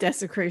with like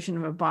desecration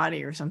of a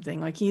body or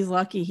something. Like he's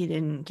lucky he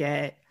didn't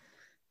get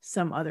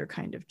some other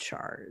kind of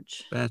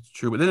charge. That's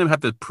true. But then they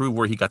have to prove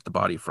where he got the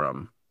body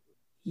from.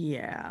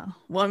 Yeah.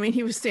 Well, I mean,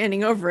 he was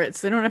standing over it,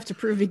 so they don't have to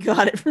prove he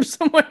got it from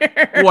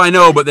somewhere. Well, I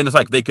know, but then it's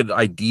like they could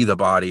ID the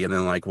body and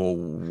then like, well,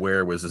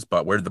 where was this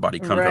body? Where did the body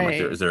come from? Like,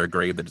 is there a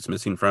grave that it's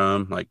missing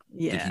from? Like,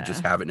 did he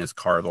just have it in his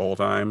car the whole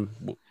time?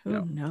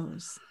 Who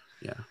knows?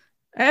 Yeah.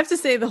 I have to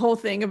say the whole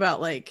thing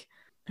about like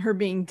her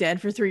being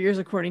dead for 3 years,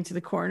 according to the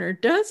coroner,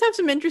 does have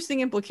some interesting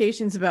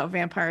implications about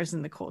vampires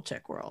in the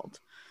Kolchak world.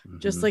 Mm-hmm.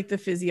 Just like the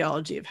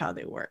physiology of how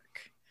they work.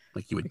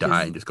 Like you would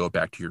die and just go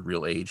back to your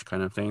real age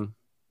kind of thing.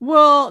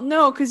 Well,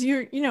 no, because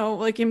you know,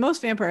 like in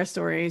most vampire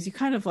stories, you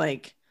kind of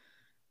like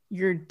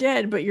you're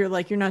dead, but you're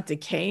not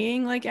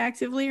decaying like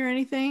actively or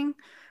anything.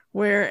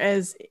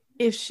 Whereas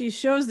if she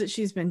shows that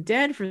she's been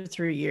dead for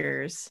 3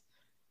 years,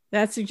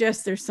 that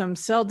suggests there's some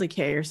cell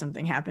decay or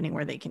something happening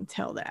where they can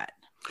tell that.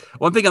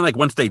 Well, I'm thinking like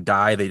once they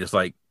die, they just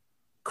like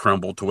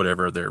crumble to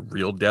whatever their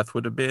real death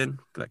would have been.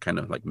 That kind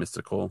of like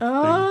mystical thing.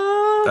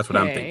 That's what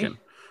I'm thinking.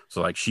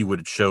 So like she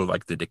would show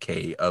like the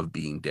decay of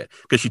being dead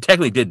because she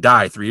technically did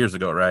die 3 years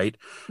ago, right?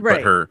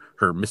 But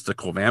her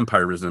mystical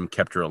vampirism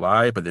kept her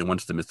alive. But then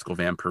once the mystical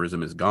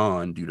vampirism is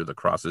gone due to the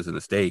crosses and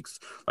the stakes,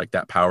 like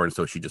that power, and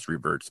so she just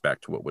reverts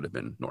back to what would have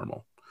been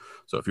normal.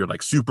 So if you're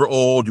like super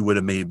old, you would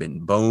have maybe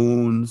been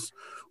bones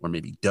or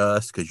maybe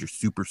dust because you're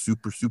super,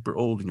 super, super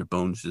old and your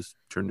bones just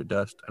turn to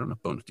dust. I don't know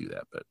if bones do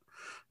that, but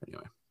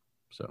anyway.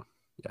 So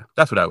yeah,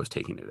 that's what I was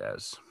taking it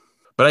as.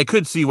 But I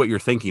could see what you're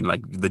thinking,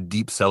 like the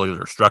deep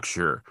cellular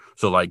structure.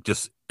 So like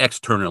just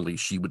externally,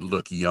 she would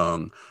look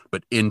young,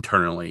 but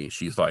internally,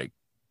 she's like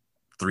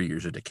 3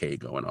 years of decay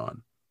going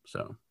on.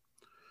 So,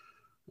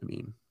 I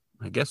mean,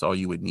 I guess all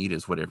you would need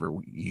is whatever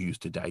you use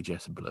to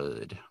digest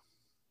blood.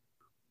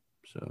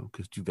 So,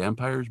 because do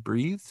vampires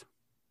breathe?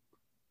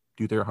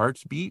 Do their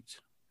hearts beat?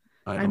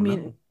 I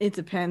mean, know. It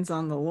depends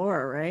on the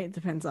lore, right? It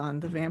depends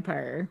on the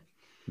vampire.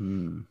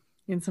 And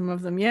some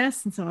of them,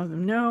 yes, and some of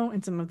them, no,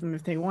 and some of them,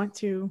 if they want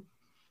to.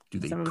 Do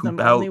they poop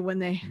out only when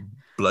they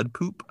blood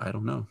poop? I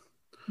don't know.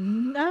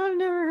 No, I've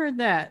never heard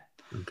that.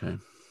 Okay.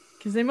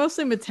 Because they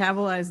mostly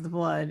metabolize the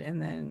blood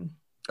and then.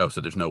 Oh,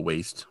 so there's no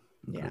waste.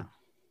 Okay. Yeah.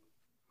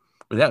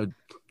 But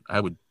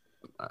I would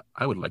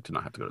like to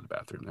not have to go to the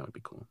bathroom. That would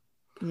be cool.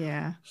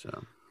 Yeah.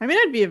 So. I mean,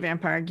 I'd be a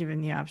vampire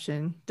given the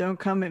option. Don't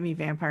come at me,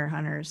 vampire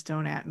hunters.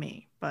 Don't at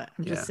me. But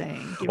I'm just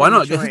saying. Well, I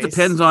know. I guess it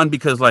depends on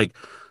because like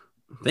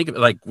think of it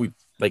like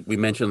we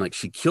mentioned like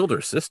she killed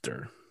her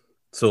sister.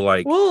 So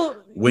like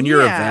when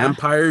you're a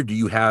vampire, do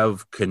you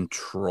have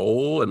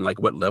control and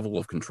like what level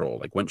of control?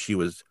 Like when she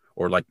was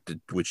or like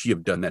would she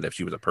have done that if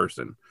she was a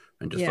person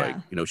and just like,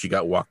 you know, she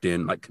got walked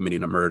in like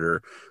committing a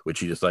murder, would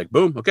she just like,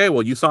 boom, okay,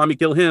 well, you saw me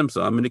kill him,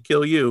 so I'm going to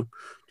kill you.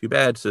 Too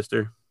bad,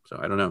 sister. So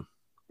I don't know.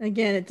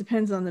 Again, it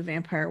depends on the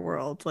vampire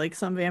world. Like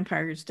some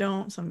vampires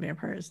don't, some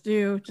vampires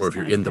do. Just or if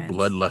you're in the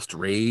bloodlust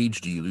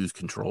rage, do you lose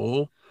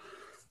control?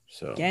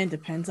 So again, it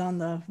depends on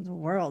the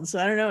world. So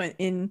I don't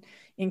know.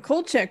 In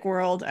Kolchak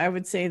world, I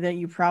would say that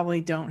you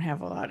probably don't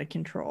have a lot of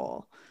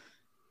control.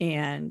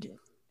 And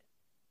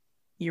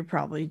you're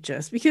probably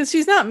just because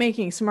she's not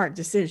making smart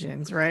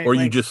decisions, right? Or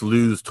you just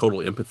lose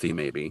total empathy,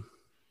 maybe.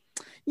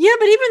 Yeah,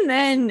 but even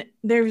then,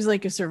 there's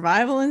like a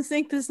survival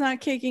instinct that's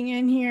not kicking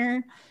in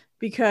here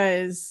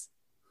because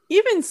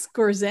even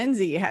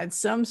Skorzenzi had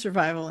some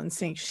survival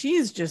instinct.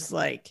 She's just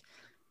like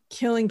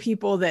killing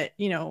people that,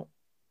 you know,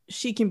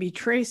 she can be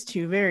traced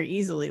to very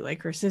easily,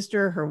 like her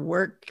sister, her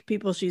work,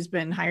 people she's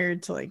been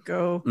hired to like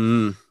go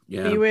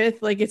be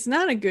with. Like, it's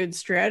not a good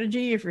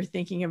strategy if you're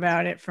thinking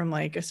about it from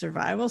like a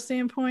survival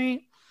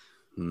standpoint.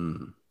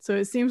 So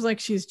it seems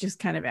like she's just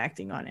kind of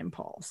acting on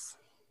impulse.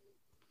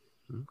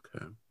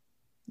 Okay.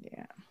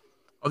 Yeah.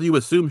 Although you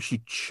assume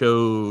she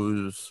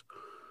chose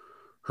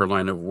her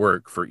line of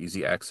work for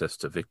easy access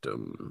to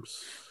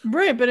victims.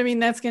 Right. But I mean,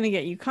 that's going to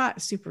get you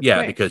caught super quick.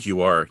 Yeah, because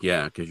you're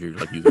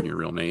like using your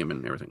real name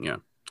and everything. Yeah.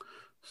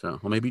 So,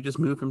 well, maybe just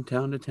move from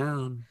town to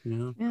town, you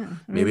know? Yeah.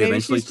 Maybe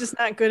eventually she's just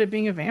not good at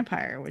being a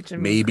vampire, which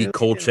maybe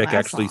Kolchak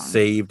actually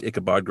saved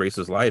Ichabod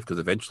Grace's life because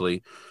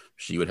eventually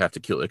she would have to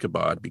kill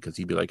Ichabod because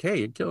he'd be like, hey,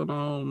 you're killing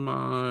all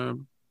my,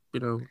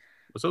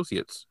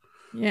 associates.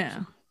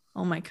 Yeah.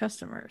 All my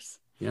customers.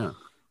 Yeah.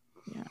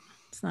 Yeah,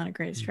 it's not a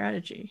great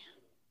strategy.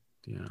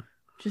 Yeah.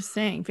 Just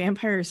saying,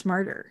 vampire is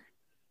smarter.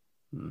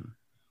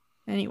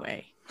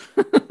 Anyway.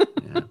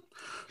 Yeah.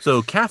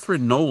 So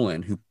Catherine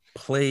Nolan, who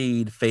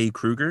played Faye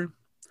Krueger,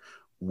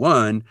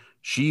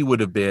 she would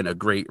have been a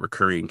great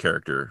recurring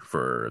character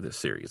for this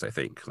series, I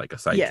think, like a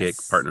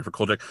sidekick partner for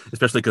Kolchak,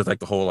 especially because like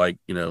the whole like,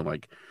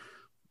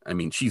 I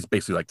mean, she's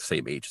basically like the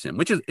same age as him,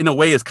 which is in a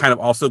way is kind of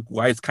also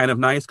why it's kind of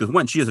nice because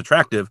one, she is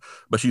attractive,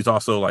 but she's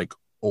also like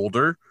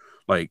older,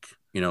 like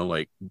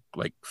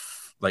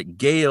like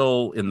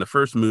Gail in the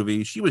first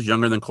movie, she was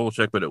younger than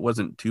Kolchak, but it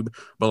wasn't too.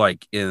 But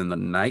like in the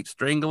Night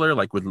Strangler,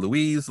 like with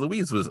Louise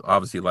was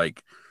obviously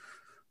like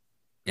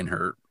in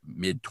her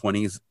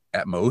mid-20s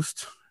at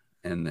most,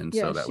 and then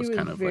so that she was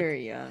kind of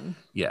very young.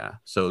 Yeah,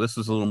 so this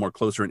was a little more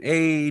closer in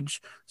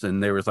age, so,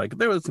 and there was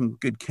some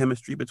good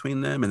chemistry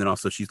between them, and then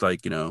also she's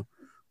like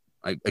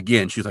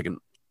again she's like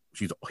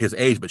she's his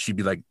age, but she'd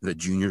be like the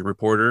junior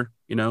reporter,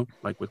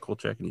 like with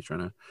Kolchak, and he's trying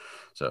to.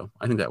 So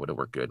I think that would have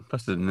worked good.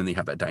 Plus, and then they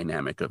have that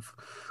dynamic of,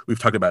 we've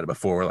talked about it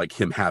before, like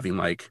him having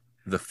like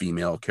the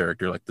female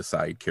character, like the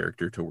side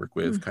character to work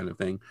with, kind of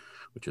thing,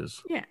 which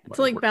is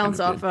to like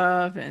bounce off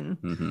of,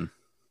 and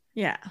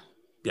yeah.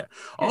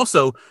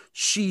 Also,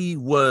 she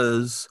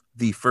was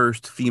the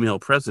first female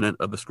president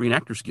of the Screen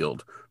Actors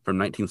Guild from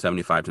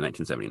 1975 to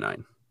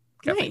 1979.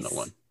 Kathleen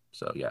Nolan.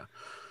 So yeah,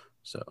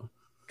 so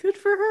good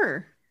for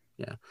her.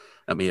 Yeah,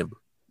 that may have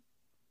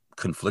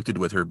conflicted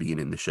with her being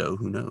in the show.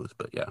 Who knows?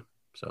 But yeah,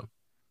 so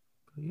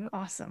yeah.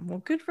 Awesome. Well,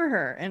 good for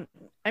her. And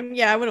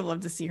I would have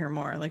loved to see her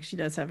more. Like she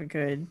does have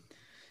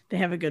they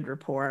have a good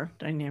rapport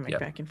dynamic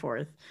back and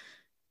forth.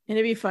 And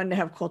it'd be fun to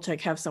have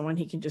Kolchak have someone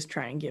he can just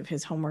try and give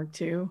his homework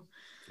to.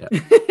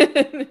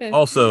 Yeah.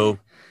 Also,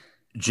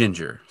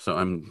 ginger. So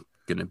I'm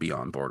gonna be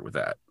on board with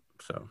that.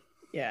 So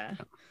yeah.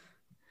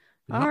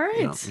 All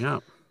right. Yeah.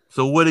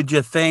 So what did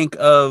you think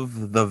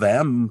of The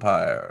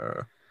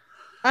Vampire?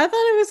 I thought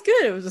it was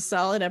good. It was a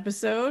solid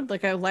episode.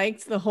 Like I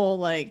liked the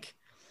whole I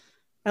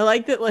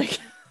liked that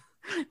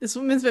this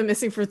woman's been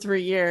missing for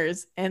 3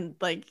 years and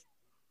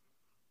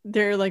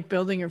they're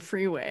building a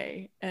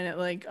freeway and it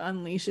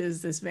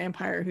unleashes this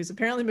vampire who's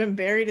apparently been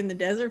buried in the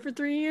desert for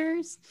 3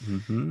 years.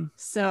 Mm-hmm.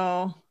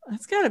 So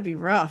that's got to be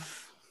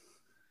rough.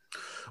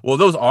 Well,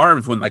 those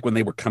arms when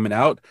they were coming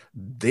out,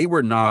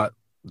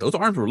 those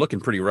arms were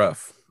looking pretty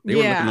rough. They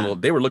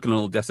were looking a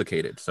little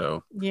desiccated.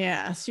 So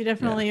yeah, she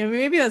definitely. I mean,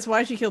 maybe that's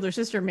why she killed her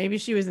sister. Maybe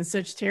she was in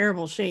such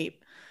terrible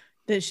shape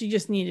that she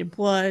just needed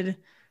blood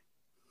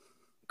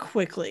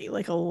quickly,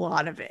 like a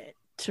lot of it,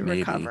 to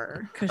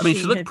recover. I mean,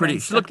 she looked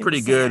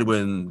pretty good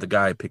when the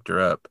guy picked her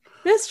up.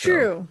 That's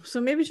true.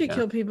 So maybe she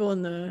killed people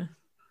in the.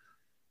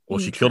 Well,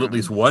 she killed at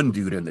least one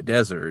dude in the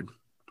desert.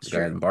 The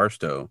guy in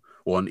Barstow.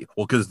 Well,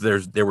 because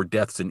there were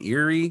deaths in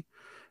Erie,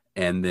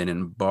 and then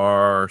in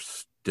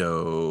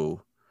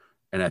Barstow.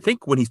 And I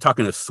think when he's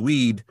talking to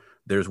Swede,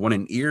 there's one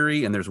in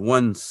Erie and there's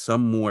one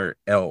somewhere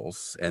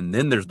else. And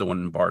then there's the one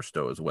in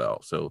Barstow as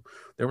well. So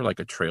there were a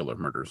trail of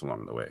murders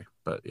along the way.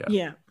 But yeah.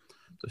 Yeah.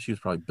 So she was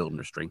probably building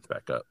her strength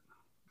back up.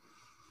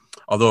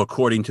 Although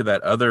according to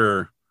that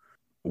other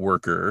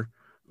worker,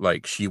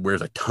 she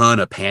wears a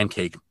ton of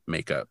pancake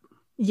makeup.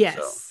 Yes.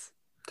 So,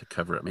 to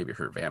cover up maybe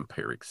her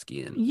vampiric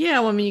skin. Yeah.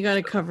 Well, I mean, you got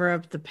to cover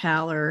up the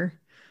pallor.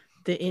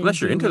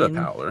 Unless you're into the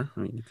pallor. I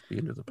mean, you could be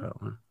into the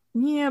pallor.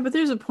 Yeah, but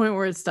there's a point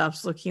where it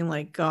stops looking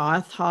like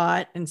goth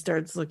hot and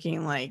starts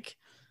looking like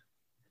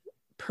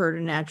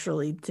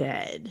preternaturally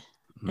dead.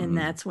 And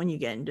that's when you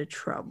get into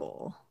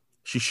trouble.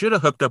 She should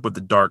have hooked up with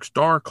the Dark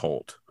Star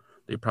cult.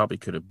 They probably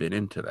could have been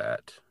into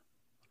that.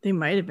 They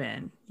might have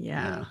been.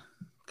 Yeah.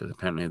 Because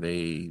apparently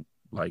they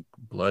like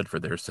blood for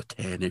their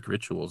satanic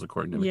rituals,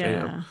 according to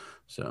Mateo. Yeah.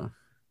 So,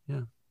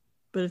 yeah.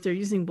 But if they're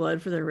using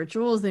blood for their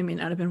rituals, they may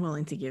not have been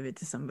willing to give it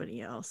to somebody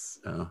else.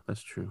 Oh,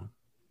 that's true.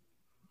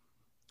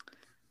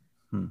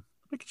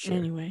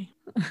 Anyway.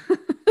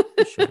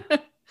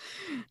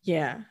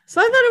 Yeah.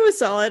 So I thought it was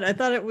solid. I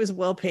thought it was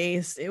well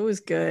paced. It was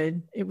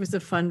good. It was a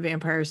fun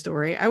vampire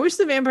story. I wish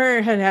the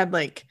vampire had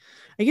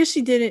I guess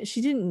she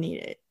didn't need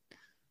it.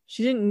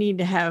 She didn't need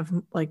to have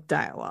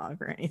dialogue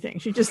or anything.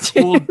 She just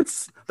did. Well,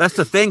 that's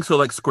the thing. So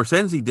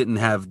Scorsese didn't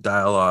have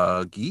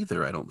dialogue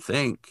either, I don't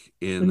think,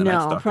 in the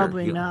Night Stalker.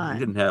 Probably not. He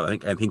didn't have.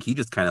 I think he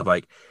just kind of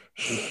a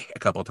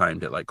couple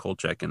times at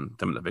Kolchak and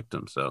some of the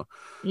victims. So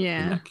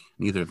yeah,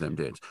 neither of them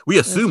did. We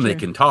assume they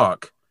can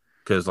talk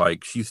because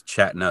she's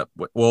chatting up.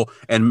 Well,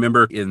 and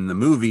remember in the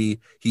movie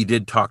he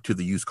did talk to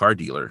the used car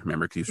dealer.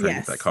 Remember, because he was trying to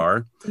get that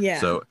car.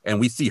 Yeah. So and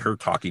we see her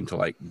talking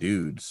to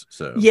dudes.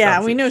 So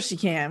yeah, we know she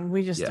can.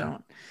 We just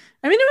don't.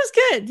 I mean, it was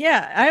good.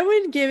 Yeah, I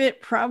would give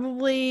it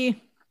probably.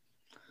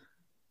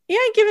 Yeah,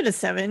 I'd give it a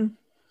 7.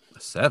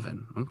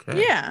 7.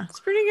 Okay. Yeah,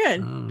 it's pretty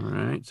good. All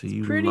right. So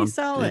you pretty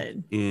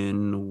solid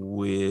in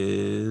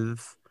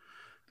with.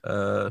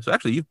 So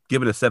actually, you've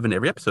given a 7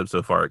 every episode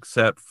so far,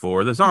 except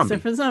for the zombie.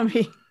 Except for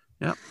zombie.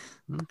 Yep.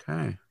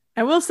 Okay.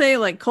 I will say,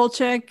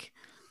 Kolchak,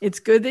 it's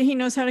good that he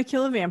knows how to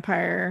kill a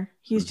vampire.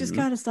 He's just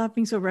got to stop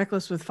being so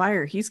reckless with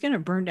fire. He's going to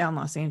burn down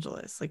Los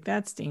Angeles.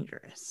 That's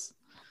dangerous.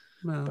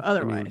 Well, but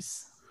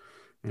otherwise,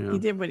 You know? He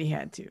did what he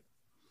had to.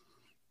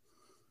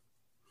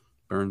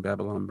 Burn,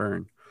 Babylon,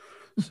 burn.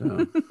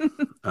 So,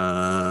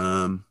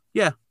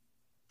 yeah.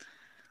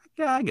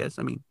 Yeah, I guess.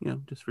 I mean,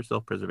 just for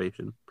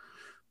self-preservation,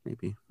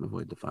 maybe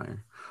avoid the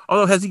fire.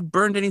 Although, has he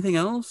burned anything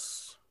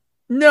else?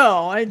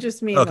 No, I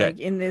just mean Okay. like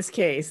in this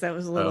case, that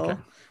was a Okay.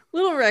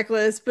 little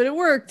reckless, but it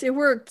worked. It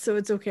worked, so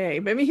it's okay.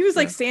 But I mean, he was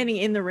like Yeah. standing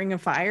in the ring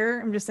of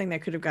fire. I'm just saying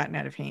that could have gotten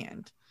out of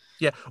hand.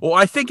 Yeah. Well,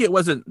 I think it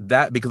wasn't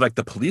that because like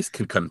the police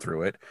could come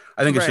through it.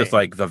 I think it's just Right.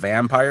 like the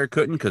vampire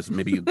couldn't because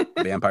maybe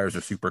vampires are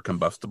super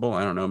combustible.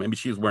 I don't know. Maybe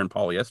she was wearing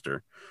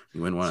polyester.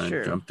 You wouldn't want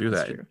to jump through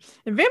that. True.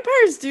 And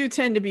vampires do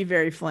tend to be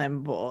very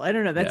flammable. I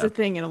don't know. That's Yeah. a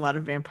thing in a lot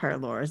of vampire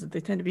lore is that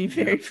they tend to be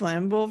very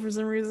flammable for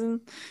some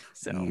reason.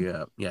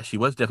 So Yeah. She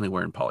was definitely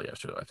wearing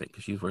polyester though, I think,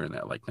 because she's wearing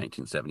that like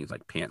 1970s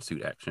like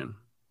pantsuit action.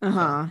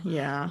 uh-huh.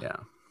 Yeah. Yeah.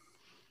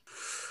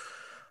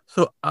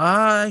 So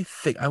I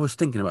think I was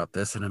thinking about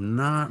this and I'm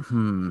not,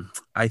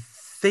 I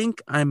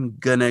think I'm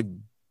gonna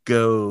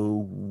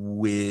go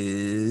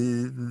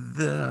with,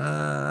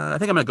 I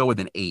think I'm gonna go with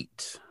an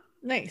 8.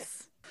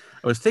 Nice.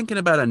 I was thinking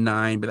about a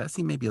 9, but that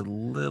seemed maybe a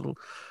little,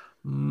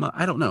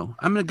 I don't know.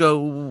 I'm gonna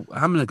go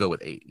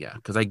with 8. Yeah.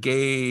 Cause I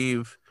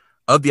gave,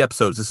 of the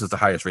episodes, this is the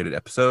highest rated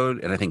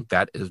episode. And I think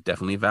that is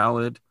definitely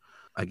valid.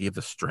 I gave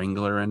The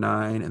Strangler a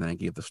 9 and then I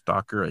gave The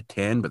Stalker a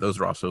 10, but those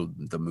are also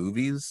the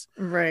movies.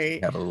 Right.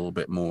 So have a little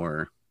bit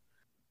more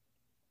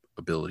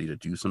ability to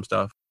do some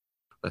stuff.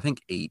 But I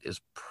think 8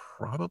 is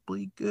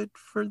probably good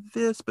for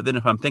this. But then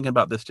if I'm thinking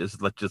about this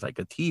just like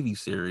a TV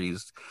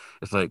series,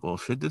 it's like, well,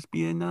 should this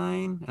be a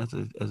 9 as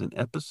an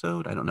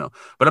episode? I don't know.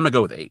 But I'm gonna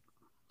go with 8.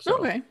 So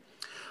Okay.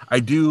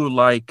 I do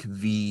like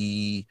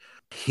the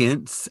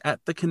hints at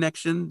the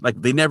connection.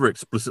 Like they never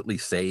explicitly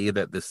say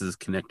that this is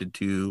connected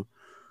to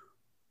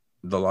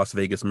the Las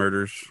Vegas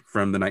murders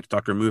from the Night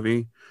Stalker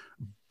movie,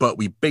 but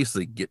we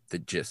basically get the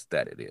gist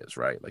that it is,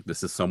 right? Like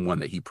this is someone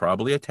that he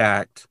probably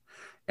attacked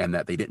and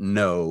that they didn't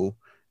know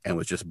and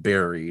was just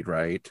buried,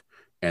 right?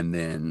 And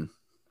then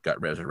got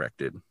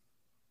resurrected.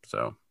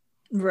 So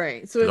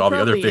right. So all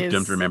the other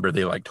victims, remember,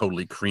 they like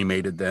totally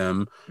cremated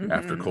them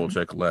after Mhm.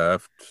 Kolchak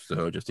left.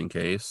 So just in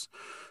case.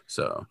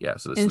 So yeah.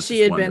 So and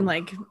she had been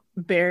like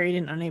buried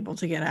and unable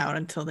to get out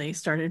until they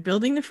started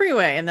building the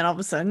freeway, and then all of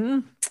a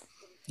sudden,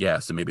 yeah.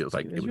 So maybe it was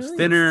like it was released.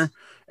 thinner,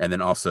 and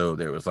then also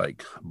there was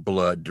like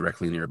blood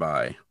directly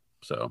nearby.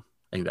 So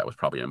I think that was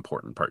probably an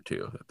important part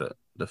too. That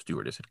the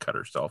stewardess had cut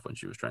herself when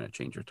she was trying to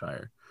change her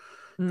tire.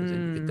 Because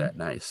then you get that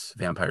nice.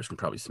 Vampires can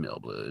probably smell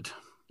blood.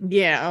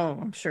 Yeah. Oh,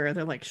 I'm sure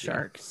they're like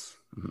sharks.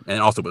 And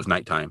also it was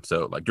nighttime,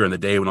 so like during the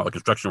day when all the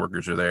construction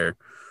workers are there,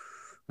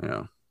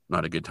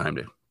 not a good time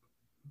to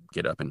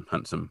get up and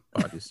hunt some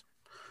bodies.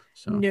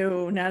 So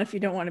no, not if you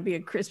don't want to be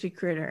a crispy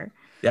critter.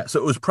 Yeah, so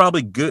it was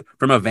probably good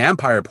from a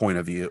vampire point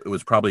of view. It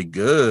was probably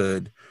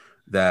good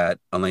that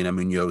Elena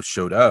Munoz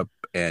showed up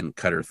and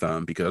cut her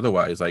thumb, because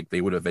otherwise, like,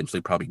 they would have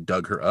eventually probably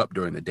dug her up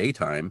during the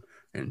daytime,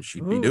 and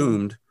she'd be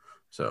doomed.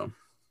 So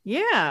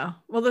yeah,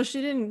 although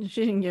she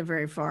didn't get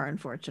very far,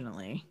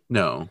 unfortunately.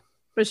 No,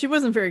 but she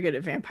wasn't very good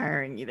at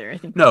vampiring either. I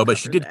think no, but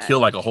she did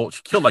kill like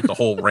she killed like the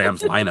whole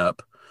Rams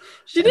lineup.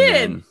 She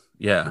did. Then,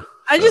 yeah.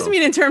 I just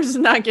mean in terms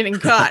of not getting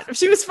caught.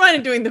 She was fine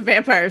at doing the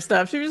vampire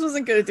stuff. She just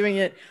wasn't good at doing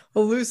it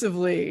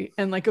elusively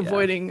and like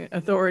avoiding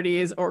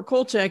authorities or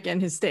Kolchak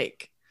and his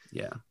stake.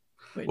 Yeah.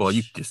 Well,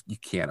 you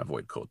can't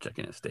avoid Kolchak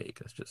and his stake.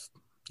 That's just,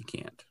 you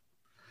can't.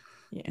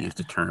 Yeah. He's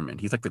determined.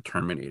 He's like the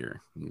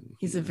Terminator.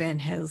 He's a Van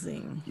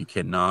Helsing. You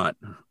cannot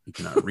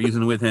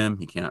reason with him.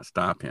 You cannot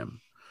stop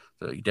him.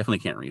 So you definitely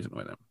can't reason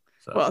with him.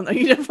 So. Well, no,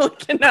 you definitely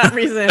cannot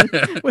reason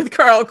with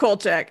Carl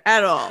Kolchak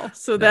at all.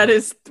 So that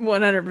is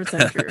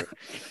 100% true.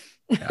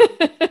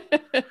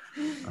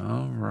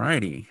 All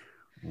righty.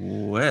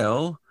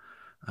 Well,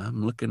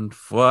 I'm looking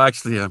for.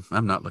 Actually,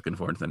 I'm not looking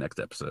forward to the next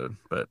episode.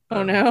 But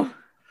oh no.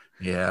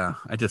 Yeah,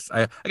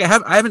 I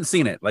haven't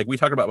seen it. Like we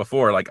talked about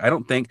before. Like I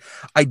don't think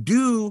I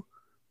do.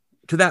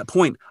 To that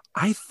point,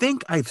 I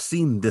think I've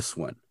seen this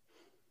one.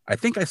 I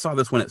think I saw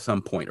this one at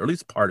some point, or at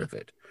least part of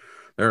it.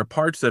 There are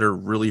parts that are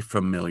really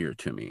familiar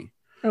to me.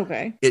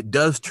 Okay. It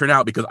does turn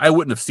out, because I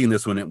wouldn't have seen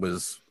this when it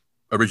was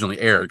originally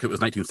aired, because it was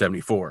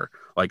 1974.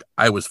 Like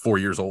I was 4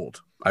 years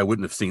old. I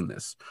wouldn't have seen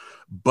this.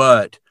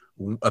 But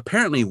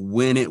apparently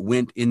when it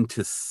went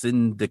into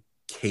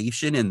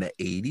syndication in the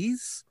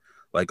 80s,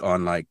 like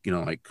on like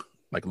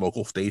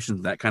local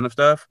stations, that kind of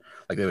stuff,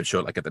 like they would show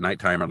it like at the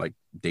nighttime or like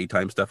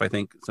daytime stuff, I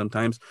think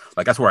sometimes.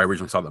 Like that's where I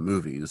originally saw the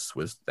movies,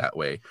 was that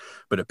way.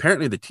 But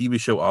apparently the TV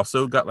show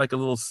also got like a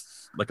little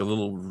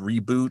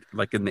reboot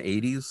like in the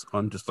 80s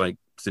on just like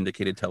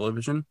syndicated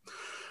television.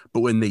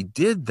 But when they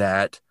did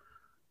that,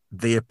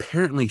 they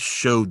apparently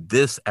showed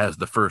this as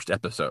the first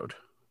episode.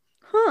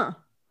 Huh.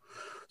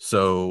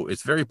 So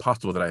it's very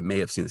possible that I may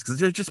have seen this, because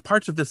there's just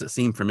parts of this that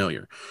seem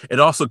familiar. It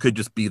also could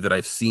just be that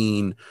I've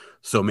seen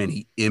so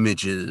many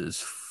images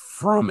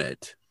from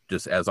it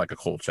just as like a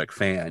Kolchak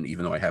fan,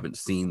 even though I haven't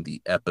seen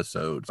the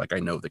episodes, like I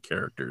know the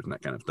characters and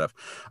that kind of stuff.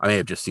 I may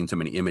have just seen so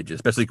many images,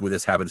 especially with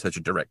this having such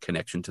a direct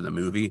connection to the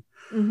movie,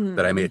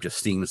 that I may have just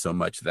seen so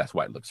much. That's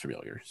why it looks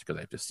familiar,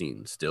 because I've just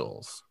seen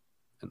stills.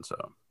 And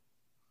so,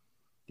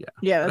 yeah.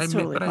 Yeah, that's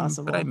totally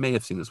possible. But I may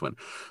have seen this one.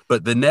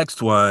 But the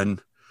next one,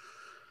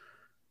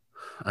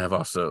 I have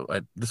also,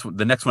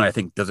 the next one I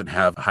think doesn't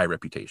have a high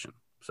reputation.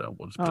 So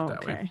we'll just put it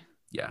that way.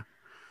 Yeah.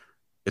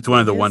 It's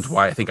one of the ones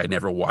why I think I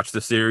never watched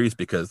the series,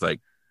 because like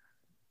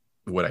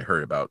what I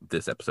heard about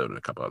this episode and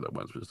a couple other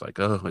ones was like,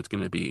 oh, it's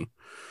going to be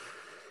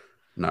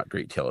not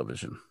great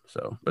television.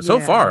 So, but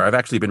so far I've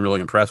actually been really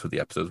impressed with the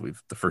episodes.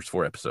 The first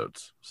 4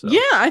 episodes. So.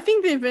 Yeah, I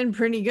think they've been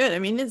pretty good. I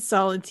mean, it's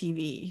solid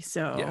TV.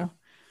 So yeah.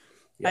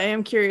 I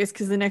am curious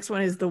because the next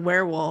one is the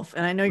werewolf,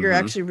 and I know you're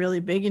actually really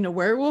big into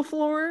werewolf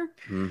lore.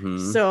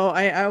 So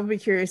I'll be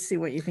curious to see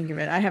what you think of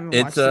it. I haven't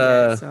watched it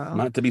yet. So.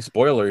 Not to be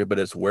spoilery, but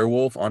it's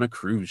werewolf on a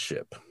cruise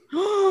ship.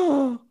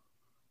 Oh,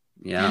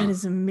 yeah, that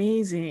is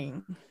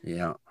amazing.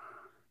 Yeah,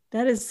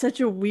 that is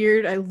such a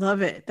weird. I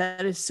love it.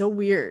 That is so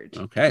weird.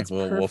 Okay, that's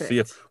well,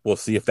 perfect. we'll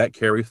see if that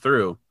carries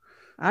through.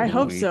 I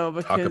hope so.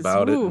 Because talk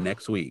about it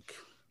next week.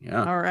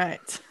 Yeah. All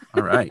right.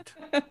 All right.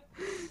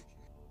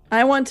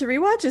 I Want to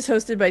Rewatch is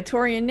hosted by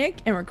Tori and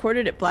Nick and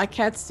recorded at Black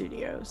Cat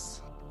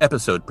Studios.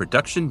 Episode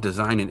production,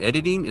 design, and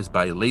editing is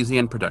by Lazy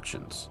Ann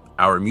Productions.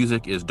 Our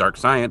music is Dark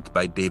Science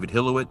by David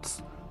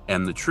Hillowitz,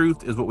 and The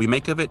Truth is What We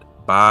Make of It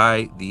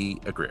by The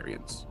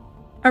Agrarians.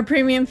 Our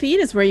premium feed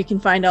is where you can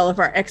find all of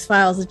our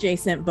X-Files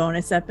adjacent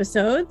bonus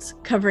episodes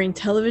covering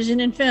television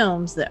and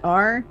films that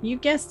are, you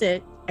guessed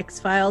it,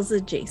 X-Files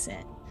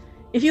adjacent.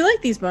 If you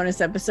like these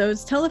bonus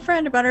episodes, tell a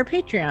friend about our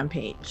Patreon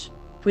page.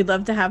 We'd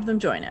love to have them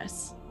join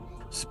us.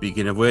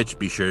 Speaking of which,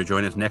 be sure to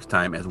join us next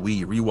time as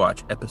we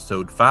rewatch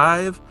episode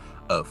 5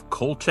 of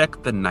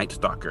Kolchak the Night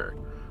Stalker,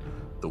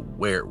 the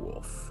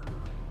werewolf.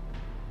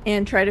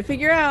 And try to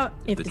figure out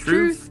if the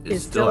truth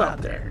is still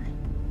out there.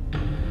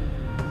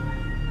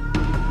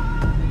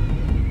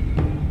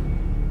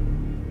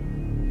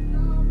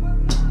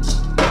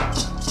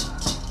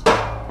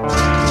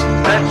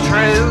 The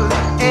truth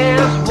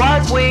is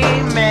what we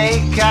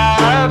make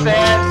of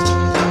it.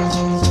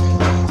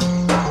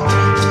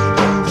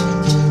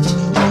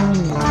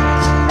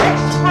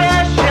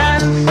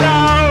 Expression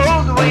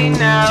sold, we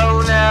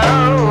know no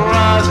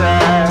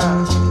other.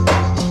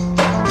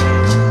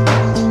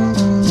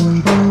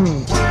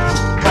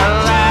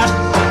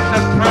 Collapse,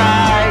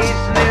 surprise,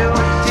 new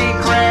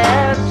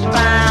secrets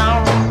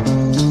found.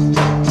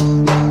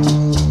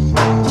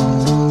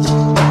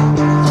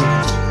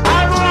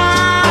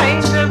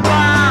 Unwind,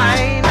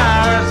 divine, a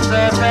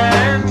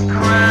serpent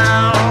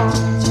crown.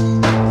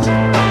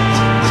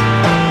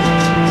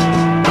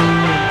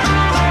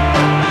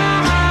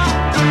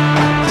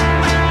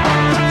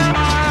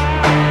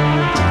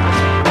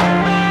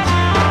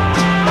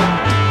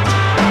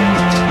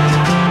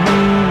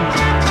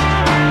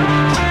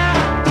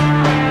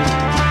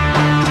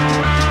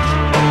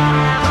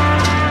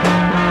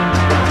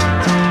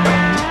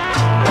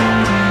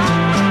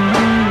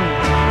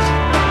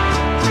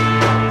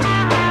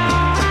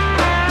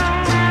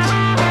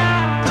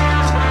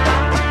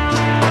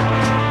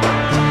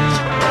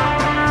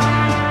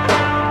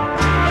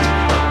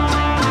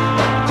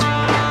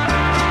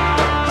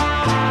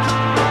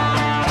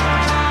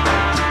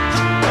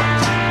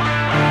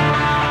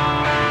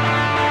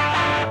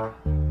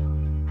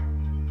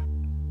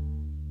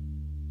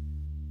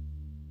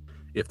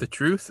 If the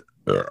truth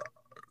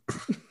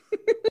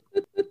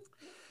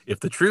if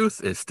the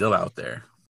truth is still out there.